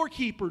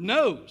scorekeeper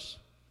knows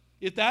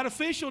if that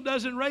official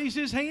doesn't raise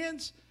his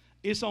hands,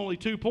 it's only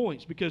 2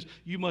 points because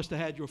you must have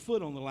had your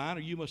foot on the line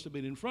or you must have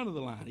been in front of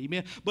the line.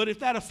 Amen? But if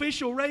that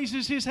official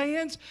raises his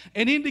hands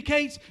and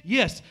indicates,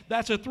 yes,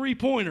 that's a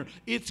three-pointer,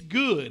 it's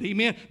good.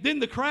 Amen? Then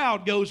the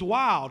crowd goes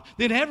wild.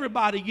 Then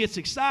everybody gets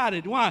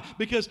excited. Why?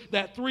 Because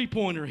that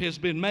three-pointer has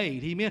been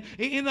made.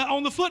 Amen?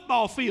 On the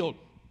football field,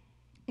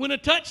 when a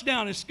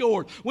touchdown is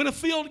scored, when a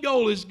field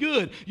goal is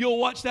good, you'll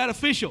watch that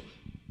official.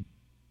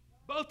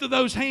 Both of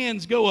those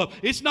hands go up.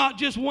 It's not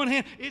just one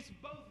hand. It's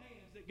both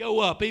go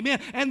up,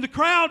 amen, and the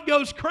crowd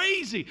goes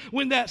crazy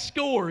when that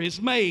score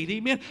is made,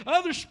 amen.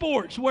 Other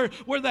sports where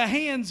the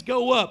hands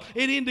go up,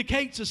 it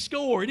indicates a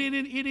score, it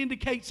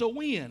indicates a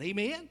win,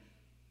 amen.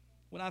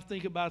 When I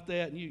think about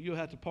that, and you'll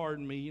have to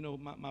pardon me,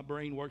 my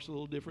brain works a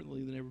little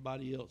differently than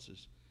everybody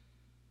else's,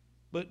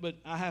 but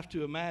I have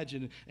to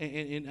imagine,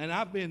 and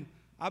I've been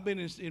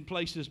in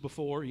places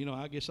before,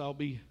 I guess I'll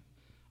be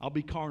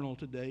carnal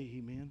today,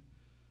 amen.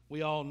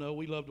 We all know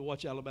we love to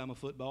watch Alabama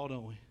football,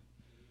 don't we?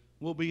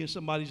 We'll be in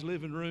somebody's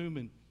living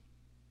room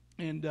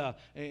and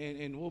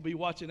we'll be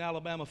watching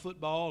Alabama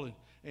football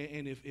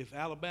and if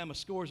Alabama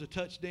scores a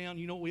touchdown,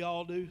 you know what we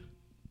all do?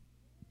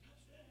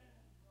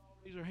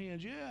 Raise our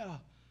hands, yeah.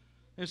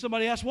 And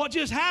somebody asks, what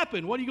just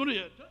happened? What are you going to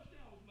do? A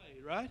touchdown was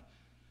made, right?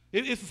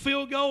 If a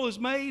field goal is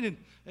made,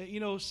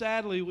 and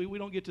sadly we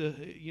don't get to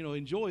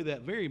enjoy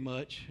that very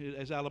much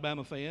as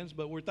Alabama fans,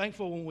 but we're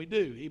thankful when we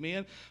do,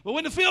 amen. But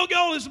when the field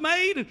goal is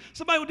made and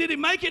somebody, well, did he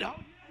make it? Oh,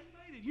 yeah.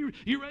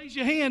 You raise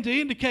your hand to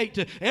indicate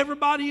to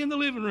everybody in the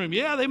living room,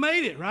 yeah, they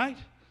made it, right?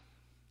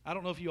 I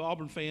don't know if you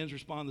Auburn fans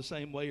respond the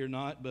same way or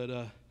not, but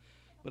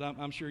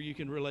I'm sure you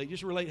can relate.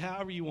 Just relate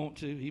however you want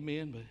to,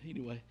 amen. But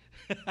anyway,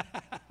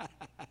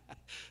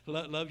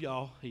 love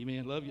y'all,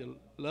 amen. Love y'all,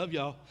 love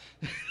y'all.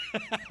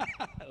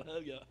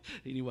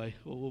 Anyway,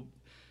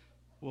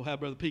 We'll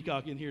have Brother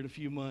Peacock in here in a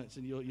few months,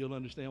 and you'll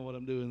understand what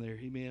I'm doing there.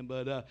 Amen.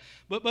 But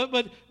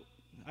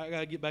I got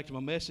to get back to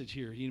my message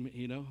here,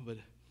 you know. But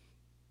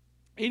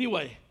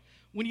anyway,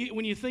 when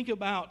you think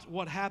about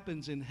what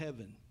happens in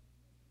heaven,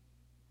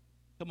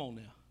 come on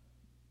now,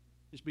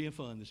 just being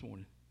fun this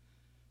morning.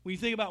 When you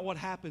think about what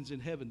happens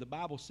in heaven, the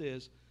Bible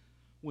says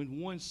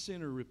when one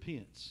sinner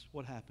repents,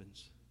 what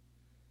happens?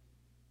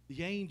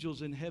 The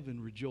angels in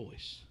heaven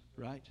rejoice,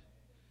 right?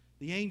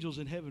 The angels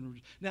in heaven.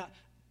 Now,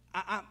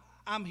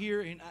 I'm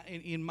here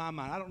in my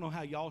mind. I don't know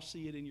how y'all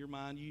see it in your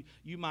mind.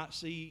 You might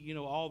see, you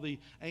know, all the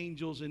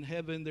angels in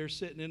heaven. They're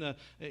sitting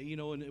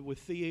in with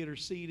theater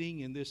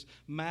seating and this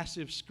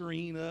massive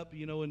screen up,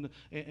 you know, in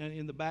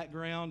the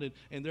background,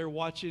 and they're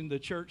watching the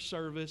church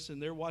service,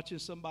 and they're watching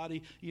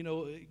somebody. You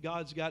know,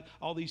 God's got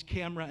all these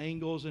camera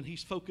angles, and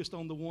He's focused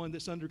on the one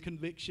that's under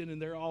conviction, and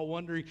they're all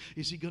wondering,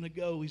 is he going to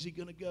go? Is he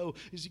going to go?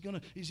 Is he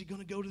going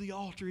to go to the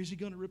altar? Is he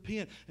going to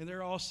repent? And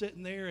they're all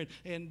sitting there,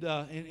 and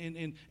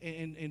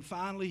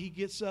finally he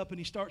gets up and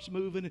he starts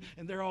moving,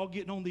 and they're all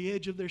getting on the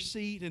edge of their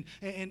seat,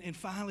 and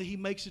finally he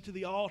makes it to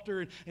the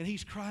altar, and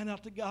he's crying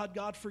out to God,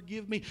 God,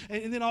 forgive me.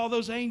 And then all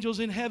those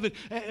angels in heaven,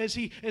 as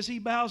he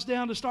bows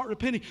down to start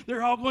repenting,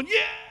 they're all going,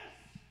 yes!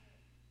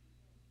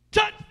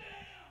 Touchdown!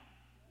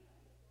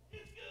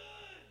 It's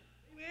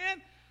good!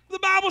 Amen? The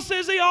Bible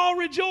says they all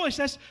rejoice.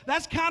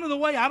 That's kind of the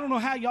way. I don't know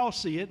how y'all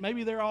see it.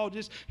 Maybe they're all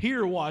just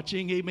here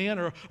watching, amen,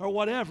 or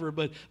whatever.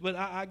 But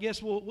I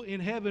guess in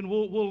heaven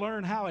we'll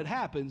learn how it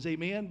happens,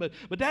 amen. But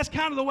that's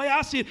kind of the way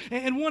I see it.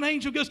 And one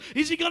angel goes,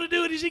 is he going to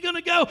do it? Is he going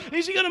to go?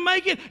 Is he going to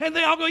make it? And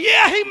they all go,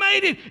 yeah, he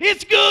made it.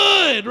 It's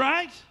good,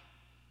 right?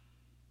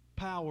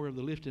 Power of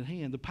the lifted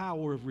hand, the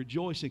power of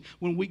rejoicing.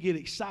 When we get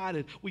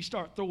excited, we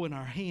start throwing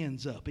our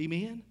hands up,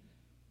 amen.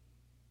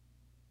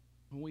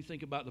 When we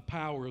think about the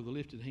power of the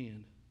lifted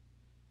hand,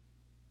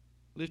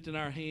 lifting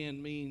our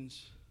hand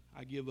means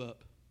I give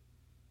up.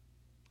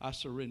 I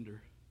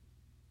surrender.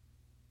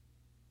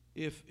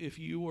 If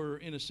you were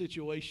in a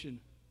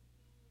situation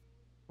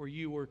where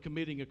you were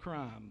committing a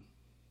crime,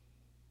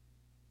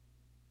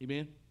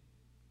 amen?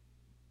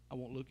 I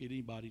won't look at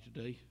anybody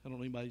today. I don't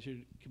know anybody who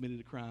committed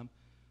a crime.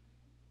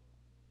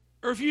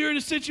 Or if you're in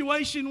a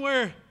situation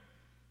where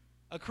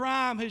a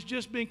crime has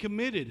just been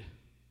committed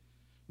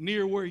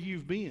near where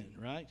you've been,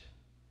 right?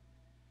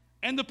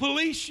 And the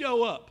police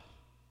show up.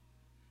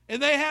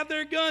 And they have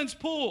their guns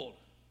pulled.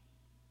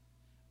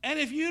 And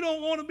if you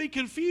don't want to be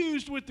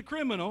confused with the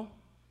criminal,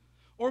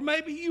 or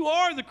maybe you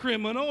are the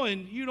criminal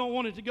and you don't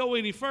want it to go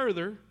any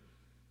further,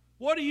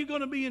 what are you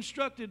going to be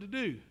instructed to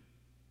do?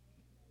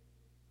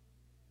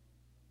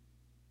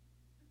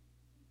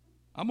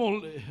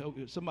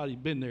 Somebody's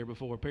been there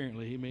before,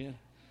 apparently, amen.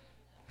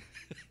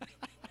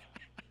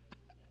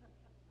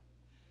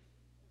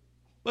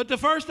 But the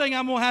first thing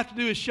I'm going to have to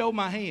do is show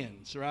my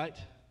hands, right?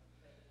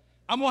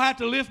 I'm going to have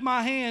to lift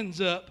my hands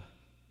up,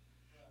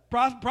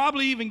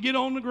 probably even get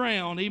on the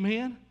ground,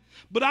 amen?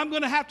 But I'm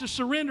going to have to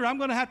surrender. I'm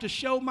going to have to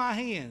show my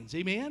hands,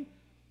 amen?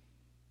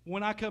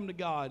 When I come to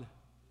God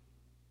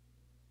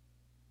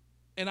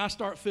and I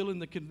start feeling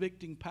the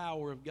convicting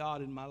power of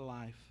God in my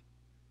life,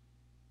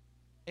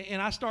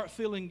 and I start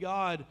feeling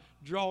God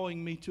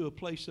drawing me to a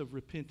place of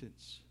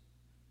repentance,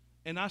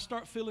 and I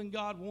start feeling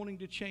God wanting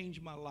to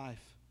change my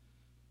life,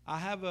 I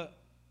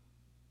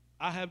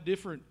have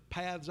different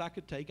paths I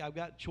could take. I've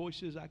got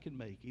choices I can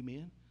make.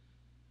 Amen?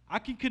 I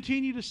can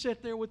continue to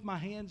sit there with my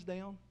hands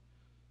down,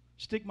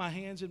 stick my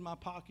hands in my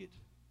pocket.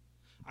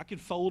 I can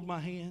fold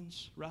my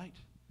hands, right?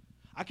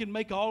 I can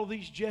make all of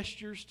these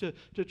gestures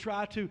to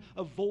try to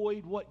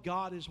avoid what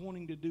God is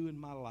wanting to do in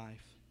my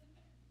life.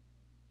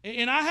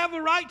 And I have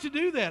a right to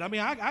do that. I mean,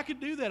 I can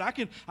do that.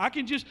 I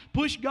can just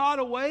push God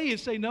away and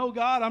say, no,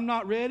 God, I'm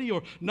not ready,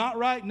 or not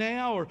right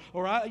now,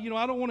 or I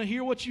don't want to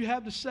hear what you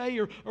have to say,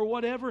 or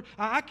whatever.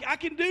 I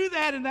can do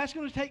that, and that's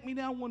going to take me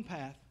down one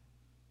path.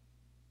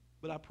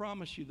 But I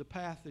promise you, the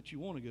path that you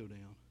want to go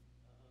down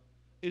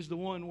is the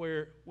one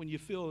where when you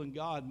feel in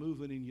God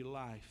moving in your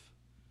life,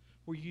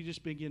 where you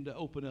just begin to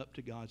open up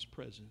to God's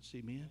presence.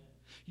 Amen?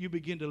 You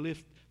begin to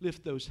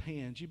lift those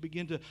hands. You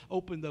begin to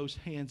open those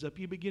hands up.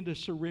 You begin to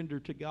surrender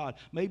to God.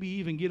 Maybe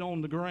even get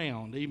on the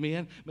ground.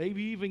 Amen.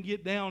 Maybe even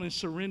get down and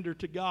surrender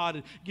to God,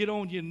 and get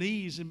on your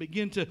knees and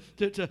begin to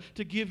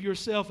give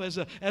yourself as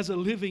a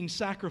living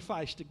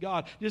sacrifice to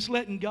God. Just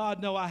letting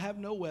God know, I have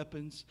no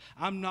weapons.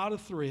 I'm not a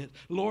threat.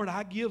 Lord,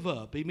 I give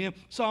up. Amen.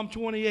 Psalm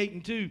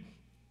 28:2.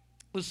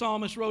 The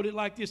psalmist wrote it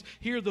like this: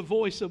 hear the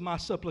voice of my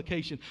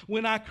supplication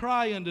when I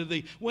cry unto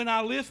thee, when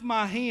I lift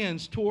my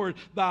hands toward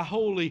thy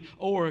holy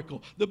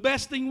oracle. The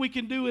best thing we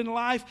can do in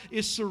life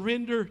is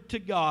surrender to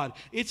God.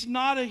 It's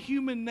not a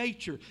human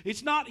nature.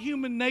 It's not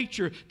human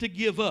nature to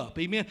give up.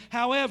 Amen.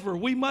 However,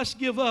 we must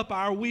give up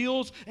our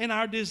wills and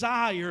our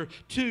desire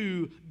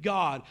to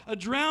God. A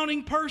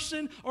drowning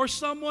person or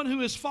someone who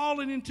has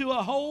fallen into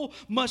a hole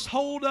must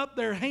hold up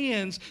their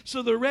hands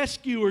so the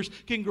rescuers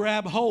can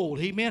grab hold.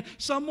 Amen.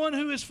 Someone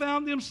who has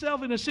found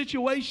themselves in a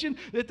situation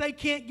that they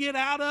can't get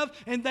out of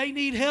and they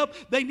need help,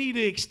 they need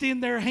to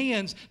extend their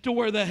hands to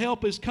where the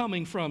help is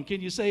coming from.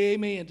 Can you say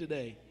amen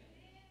today?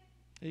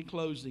 In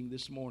closing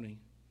this morning,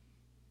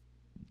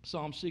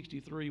 Psalm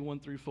 63, 1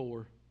 through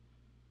 4.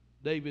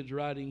 David's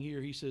writing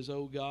here. He says,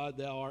 O God,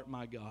 thou art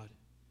my God.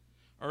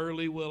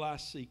 Early will I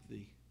seek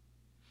thee.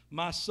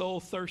 My soul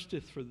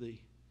thirsteth for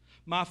thee.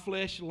 My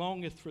flesh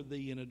longeth for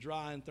thee in a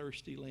dry and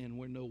thirsty land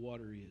where no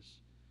water is,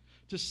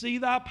 to see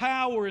thy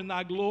power and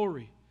thy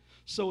glory,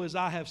 so as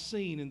I have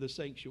seen in the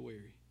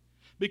sanctuary.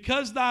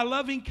 Because thy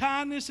loving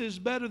kindness is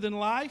better than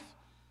life,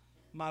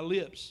 my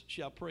lips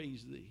shall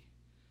praise thee.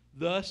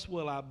 Thus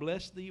will I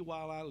bless thee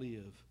while I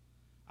live.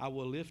 I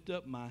will lift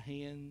up my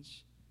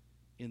hands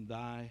in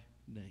thy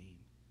name.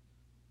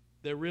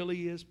 There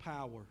really is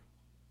power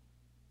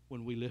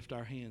when we lift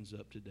our hands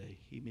up today.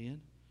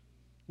 Amen.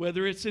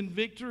 Whether it's in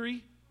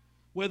victory,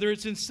 whether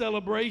it's in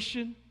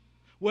celebration,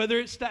 whether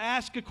it's to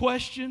ask a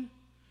question,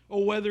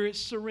 or whether it's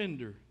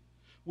surrender,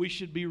 we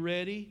should be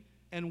ready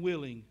and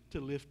willing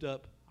to lift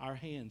up our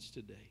hands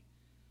today.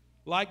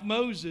 Like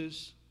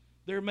Moses,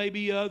 there may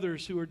be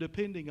others who are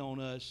depending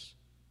on us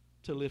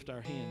to lift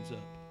our hands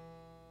up.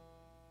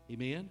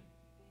 Amen?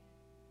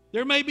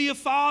 There may be a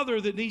father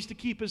that needs to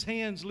keep his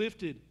hands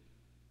lifted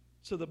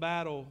so the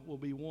battle will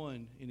be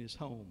won in his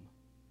home.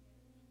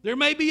 There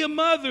may be a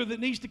mother that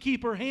needs to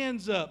keep her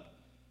hands up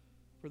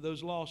for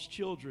those lost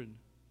children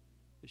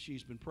that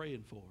she's been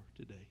praying for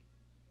today.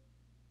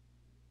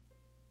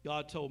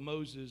 God told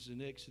Moses in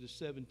Exodus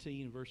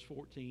 17, verse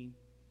 14,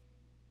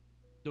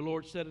 the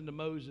Lord said unto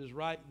Moses,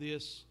 write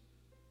this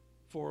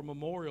for a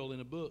memorial in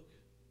a book,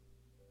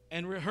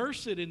 and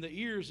rehearse it in the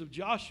ears of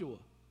Joshua,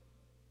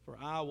 for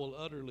I will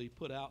utterly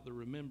put out the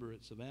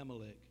remembrance of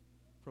Amalek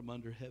from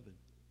under heaven.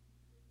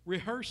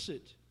 Rehearse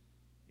it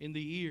in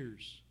the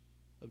ears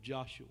of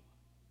Joshua.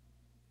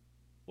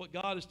 What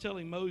God is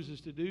telling Moses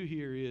to do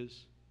here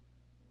is,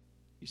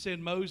 he said,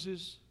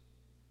 Moses,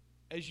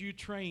 as you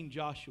train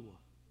Joshua.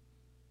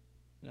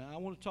 Now, I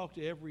want to talk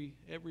to every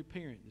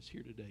parent that's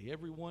here today,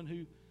 everyone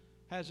who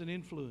has an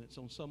influence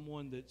on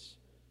someone that's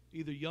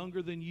either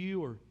younger than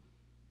you, or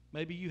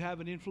maybe you have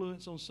an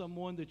influence on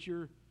someone that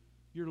you're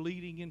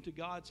leading into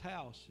God's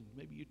house, and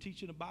maybe you're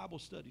teaching a Bible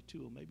study to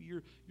them, maybe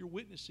you're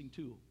witnessing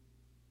to them.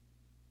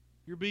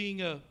 You're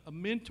being a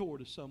mentor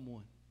to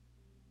someone.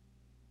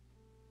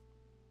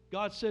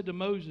 God said to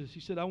Moses, he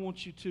said, I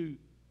want you to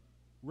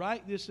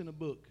write this in a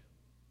book,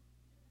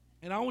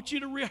 and I want you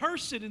to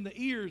rehearse it in the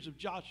ears of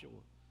Joshua.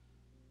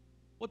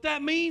 What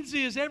that means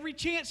is every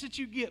chance that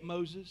you get,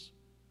 Moses,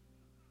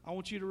 I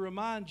want you to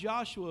remind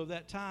Joshua of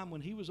that time when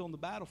he was on the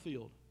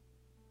battlefield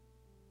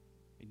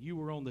and you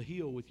were on the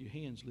hill with your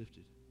hands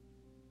lifted.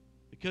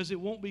 Because it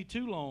won't be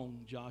too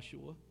long,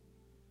 Joshua,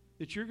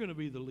 that you're going to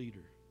be the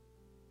leader.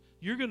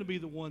 You're going to be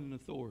the one in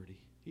authority.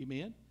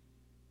 Amen?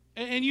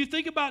 And you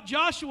think about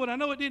Joshua, and I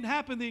know it didn't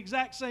happen the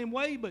exact same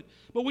way, but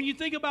when you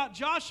think about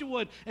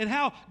Joshua and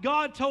how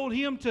God told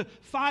him to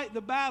fight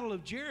the battle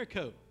of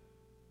Jericho,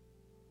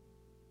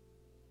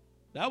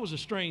 that was a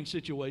strange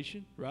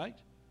situation, right?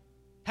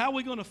 How are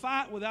we going to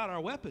fight without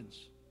our weapons?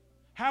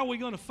 How are we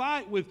going to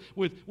fight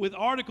with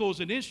articles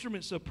and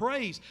instruments of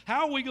praise?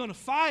 How are we going to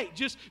fight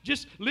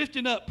just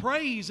lifting up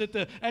praise at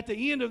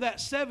the end of that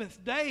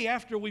seventh day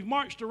after we've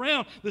marched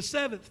around the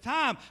seventh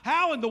time?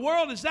 How in the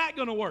world is that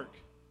going to work?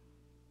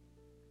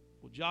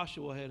 Well,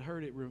 Joshua had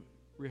heard it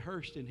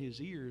rehearsed in his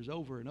ears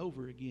over and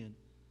over again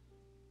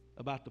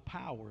about the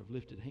power of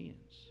lifted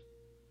hands,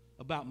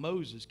 about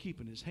Moses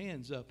keeping his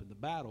hands up and the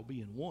battle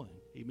being won.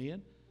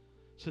 Amen?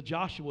 So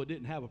Joshua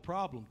didn't have a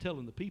problem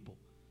telling the people,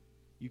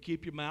 you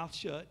keep your mouth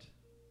shut.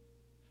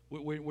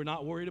 We're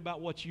not worried about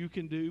what you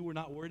can do. We're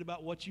not worried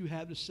about what you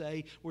have to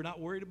say. We're not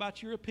worried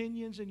about your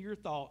opinions and your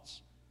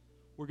thoughts.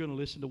 We're going to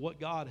listen to what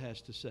God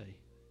has to say.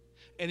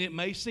 And it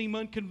may seem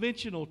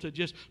unconventional to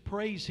just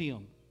praise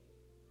Him,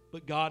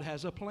 but God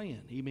has a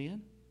plan.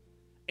 Amen?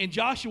 And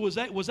Joshua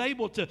was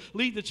able to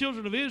lead the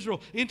children of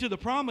Israel into the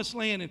promised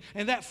land.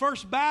 And that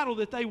first battle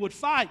that they would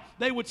fight,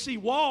 they would see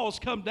walls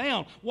come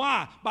down.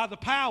 Why? By the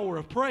power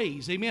of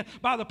praise. Amen?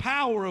 By the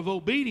power of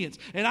obedience.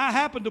 And I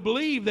happen to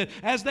believe that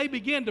as they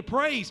began to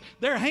praise,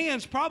 their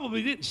hands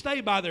probably didn't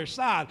stay by their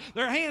side.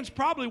 Their hands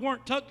probably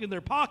weren't tucked in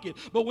their pocket.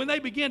 But when they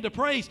began to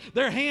praise,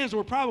 their hands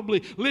were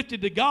probably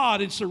lifted to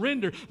God in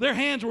surrender. Their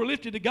hands were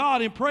lifted to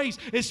God in praise,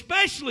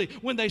 especially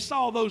when they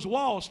saw those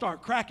walls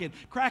start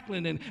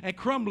crackling and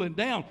crumbling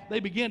down.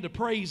 They began to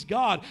praise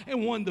God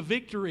and won the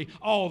victory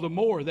all the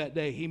more that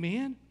day.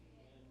 Amen?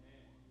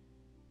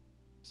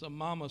 Some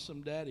mama,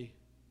 some daddy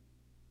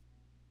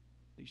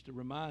needs to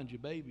remind your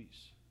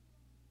babies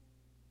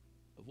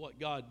of what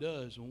God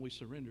does when we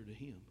surrender to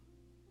Him,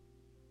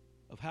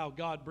 of how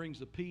God brings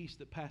the peace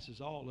that passes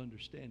all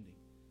understanding.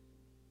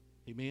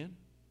 Amen?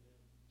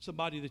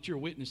 Somebody that you're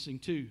witnessing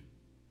to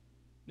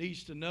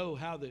needs to know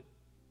how that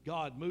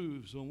God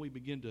moves when we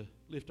begin to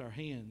lift our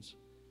hands,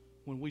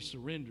 when we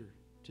surrender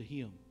to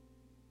Him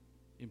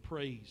in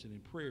praise and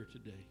in prayer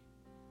today.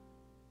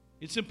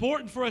 It's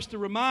important for us to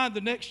remind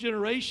the next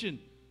generation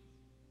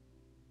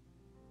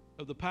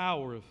of the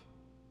power of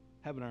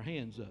having our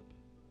hands up.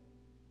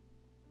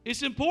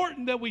 It's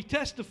important that we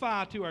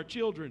testify to our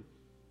children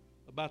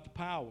about the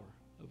power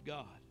of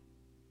God.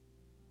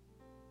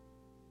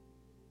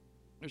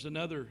 There's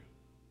another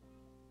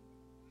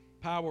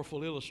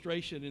powerful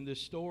illustration in this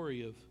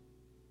story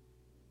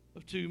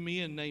of two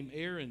men named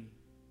Aaron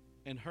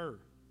and Hur.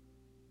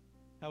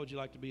 How would you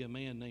like to be a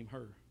man named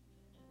Hur?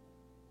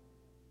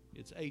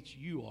 It's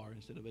H-U-R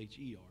instead of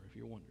H-E-R, if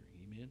you're wondering.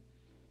 Amen.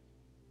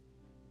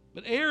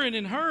 But Aaron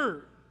and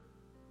Hur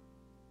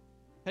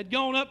had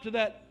gone up to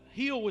that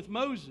hill with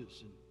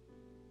Moses.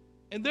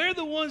 And they're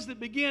the ones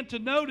that began to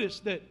notice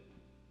that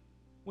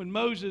when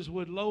Moses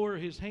would lower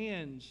his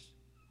hands,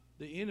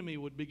 the enemy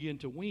would begin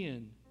to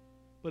win.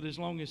 But as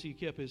long as he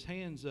kept his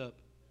hands up,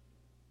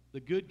 the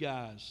good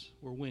guys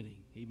were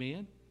winning.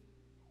 Amen?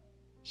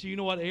 So you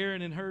know what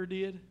Aaron and Hur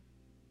did?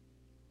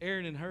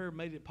 Aaron and Hur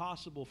made it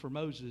possible for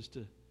Moses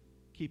to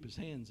keep his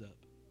hands up,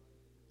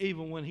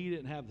 even when he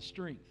didn't have the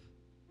strength.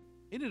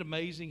 Isn't it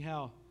amazing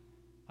how,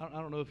 I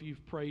don't know if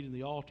you've prayed in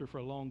the altar for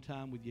a long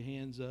time with your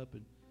hands up,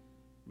 and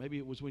maybe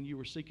it was when you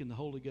were seeking the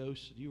Holy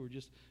Ghost, you were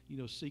just,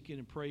 seeking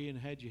and praying and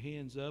had your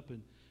hands up,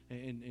 and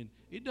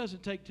it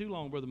doesn't take too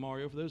long, Brother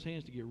Mario, for those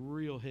hands to get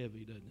real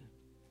heavy, doesn't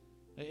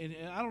it?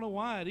 And I don't know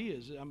why it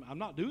is. I'm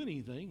not doing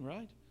anything,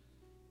 right?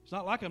 It's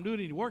not like I'm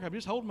doing any work. I'm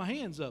just holding my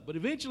hands up. But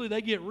eventually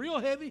they get real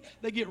heavy.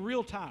 They get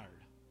real tired.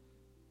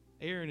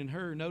 Aaron and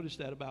Hur noticed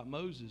that about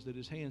Moses, that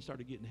his hands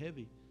started getting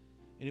heavy.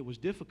 And it was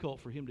difficult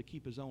for him to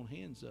keep his own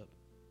hands up.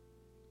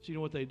 So you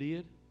know what they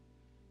did?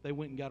 They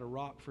went and got a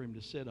rock for him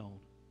to sit on.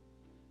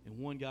 And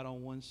one got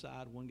on one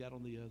side, one got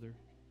on the other.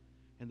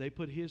 And they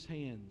put his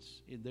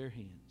hands in their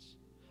hands.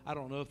 I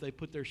don't know if they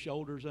put their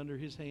shoulders under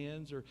his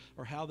hands or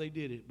how they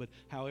did it, but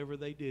however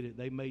they did it,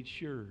 they made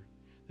sure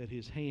that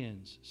his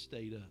hands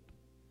stayed up.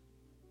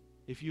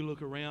 If you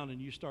look around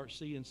and you start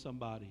seeing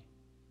somebody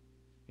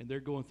and they're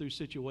going through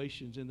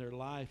situations in their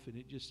life and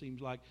it just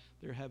seems like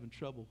they're having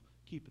trouble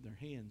keeping their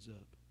hands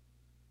up.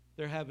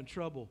 They're having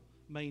trouble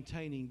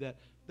maintaining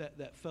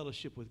that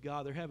fellowship with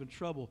God. They're having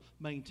trouble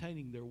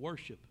maintaining their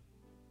worship.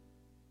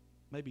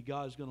 Maybe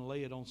God's going to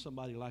lay it on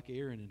somebody like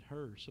Aaron and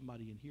Hur,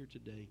 somebody in here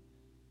today,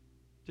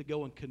 to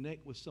go and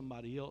connect with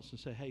somebody else and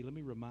say, hey, let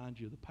me remind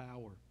you of the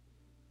power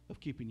of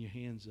keeping your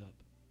hands up.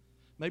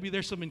 Maybe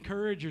there's some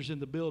encouragers in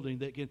the building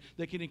that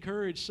can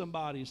encourage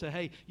somebody and say,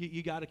 hey,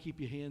 you got to keep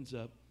your hands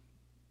up.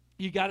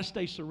 You got to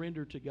stay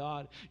surrendered to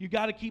God. You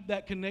got to keep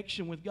that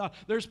connection with God.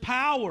 There's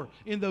power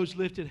in those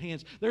lifted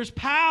hands. There's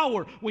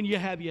power when you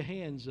have your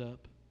hands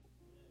up.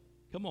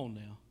 Come on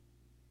now.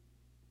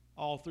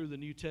 All through the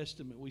New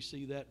Testament, we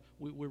see that.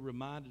 We're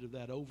reminded of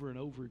that over and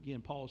over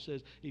again. Paul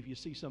says, if you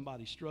see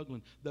somebody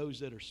struggling, those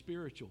that are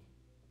spiritual,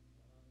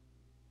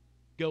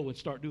 go and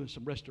start doing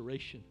some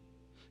restoration.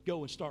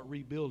 Go and start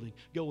rebuilding.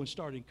 Go and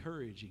start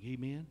encouraging.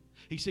 Amen?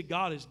 He said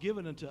God has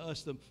given unto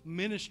us the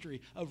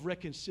ministry of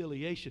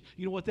reconciliation.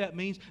 You know what that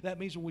means? That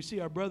means when we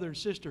see our brother and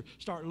sister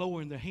start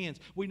lowering their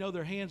hands, we know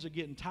their hands are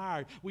getting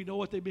tired. We know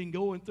what they've been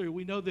going through.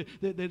 We know that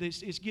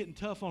it's getting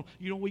tough on.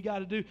 You know what we got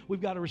to do?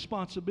 We've got a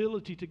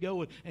responsibility to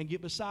go and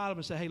get beside them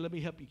and say, hey, let me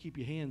help you keep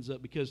your hands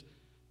up, because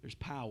there's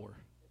power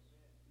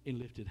in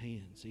lifted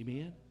hands.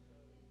 Amen?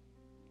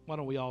 Why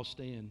don't we all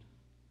stand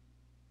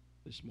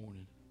this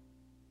morning?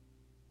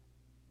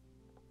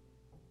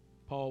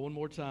 Paul, one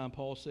more time,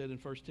 Paul said in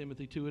 1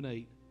 Timothy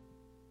 2:8,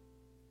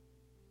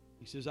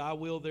 he says, I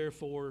will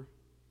therefore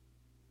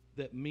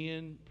that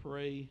men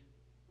pray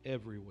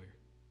everywhere,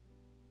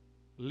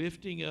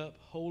 lifting up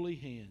holy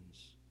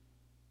hands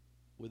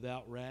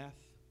without wrath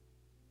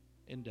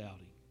and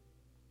doubting.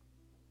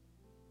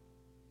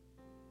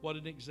 What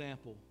an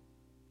example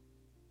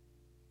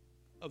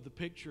of the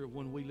picture of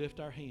when we lift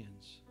our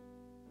hands.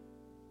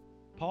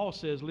 Paul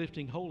says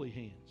lifting holy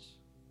hands.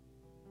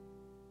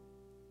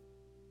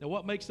 Now,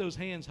 what makes those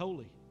hands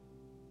holy?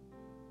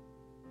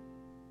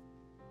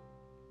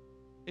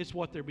 It's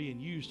what they're being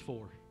used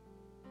for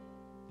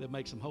that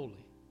makes them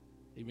holy.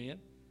 Amen?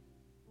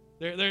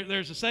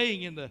 There's a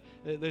saying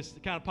that's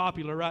kind of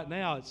popular right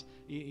now. It's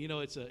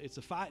it's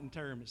a fighting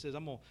term. It says,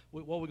 what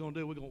we're going to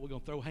do? We're going to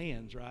throw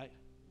hands, right?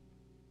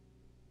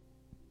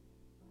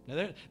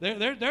 Now,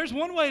 there's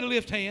one way to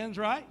lift hands,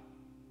 right?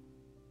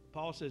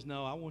 Paul says,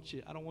 no, I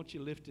don't want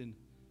you lifting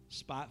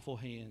spiteful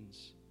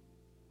hands.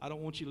 I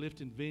don't want you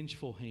lifting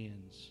vengeful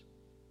hands.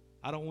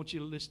 I don't want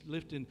you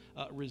lifting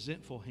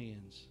resentful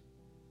hands.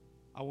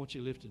 I want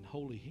you lifting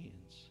holy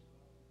hands.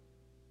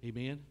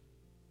 Amen?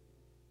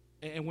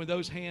 And when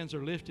those hands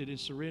are lifted in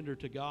surrender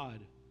to God,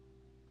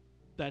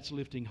 that's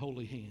lifting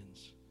holy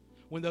hands.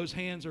 When those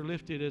hands are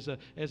lifted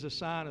as a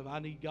sign of I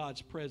need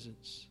God's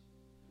presence,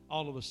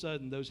 all of a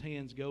sudden those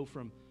hands go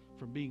from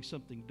being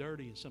something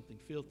dirty and something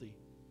filthy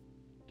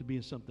to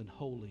being something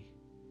holy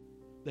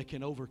that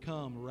can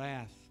overcome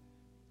wrath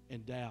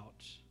and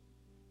doubt,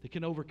 that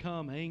can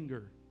overcome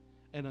anger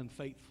and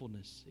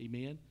unfaithfulness.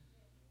 Amen?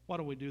 Why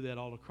don't we do that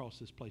all across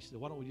this place?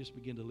 Why don't we just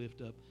begin to lift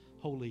up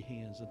holy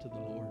hands unto the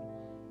Lord?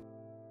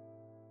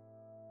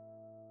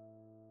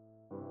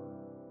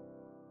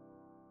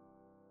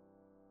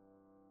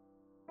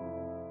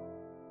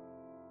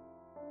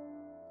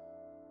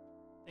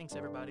 Thanks,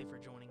 everybody, for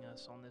joining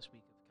us on this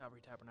week of the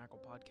Calvary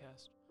Tabernacle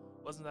Podcast.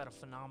 Wasn't that a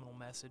phenomenal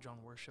message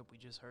on worship we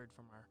just heard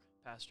from our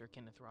pastor,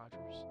 Kenneth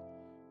Rogers?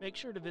 Make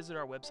sure to visit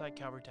our website,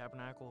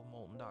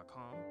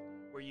 calvarytabernacleofmolten.com,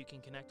 where you can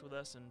connect with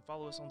us and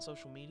follow us on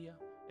social media.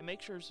 And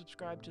make sure to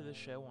subscribe to this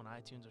show on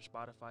iTunes or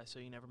Spotify so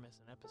you never miss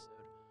an episode.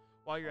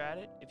 While you're at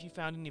it, if you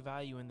found any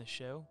value in this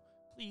show,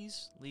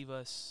 please leave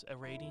us a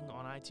rating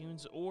on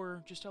iTunes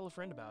or just tell a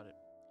friend about it.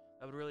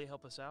 That would really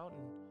help us out.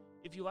 And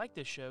if you like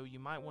this show, you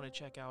might want to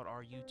check out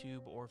our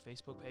YouTube or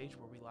Facebook page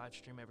where we live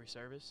stream every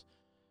service.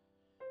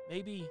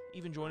 Maybe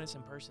even join us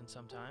in person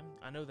sometime.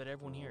 I know that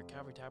everyone here at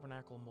Calvary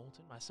Tabernacle of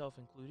Molten, myself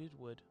included,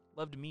 would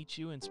love to meet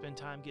you and spend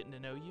time getting to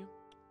know you.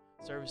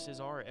 Services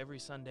are every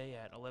Sunday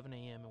at 11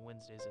 a.m. and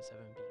Wednesdays at 7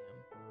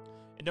 p.m.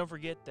 And don't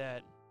forget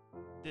that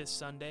this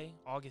Sunday,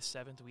 August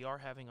 7th, we are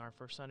having our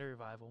first Sunday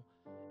revival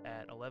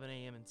at 11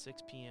 a.m. and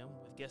 6 p.m.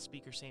 with guest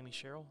speaker Sammy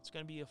Sherrill. It's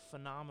going to be a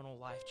phenomenal,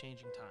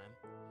 life-changing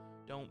time.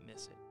 Don't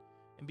miss it.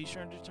 And be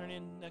sure to turn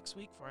in next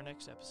week for our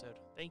next episode.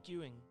 Thank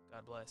you, and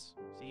God bless.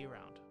 See you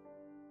around.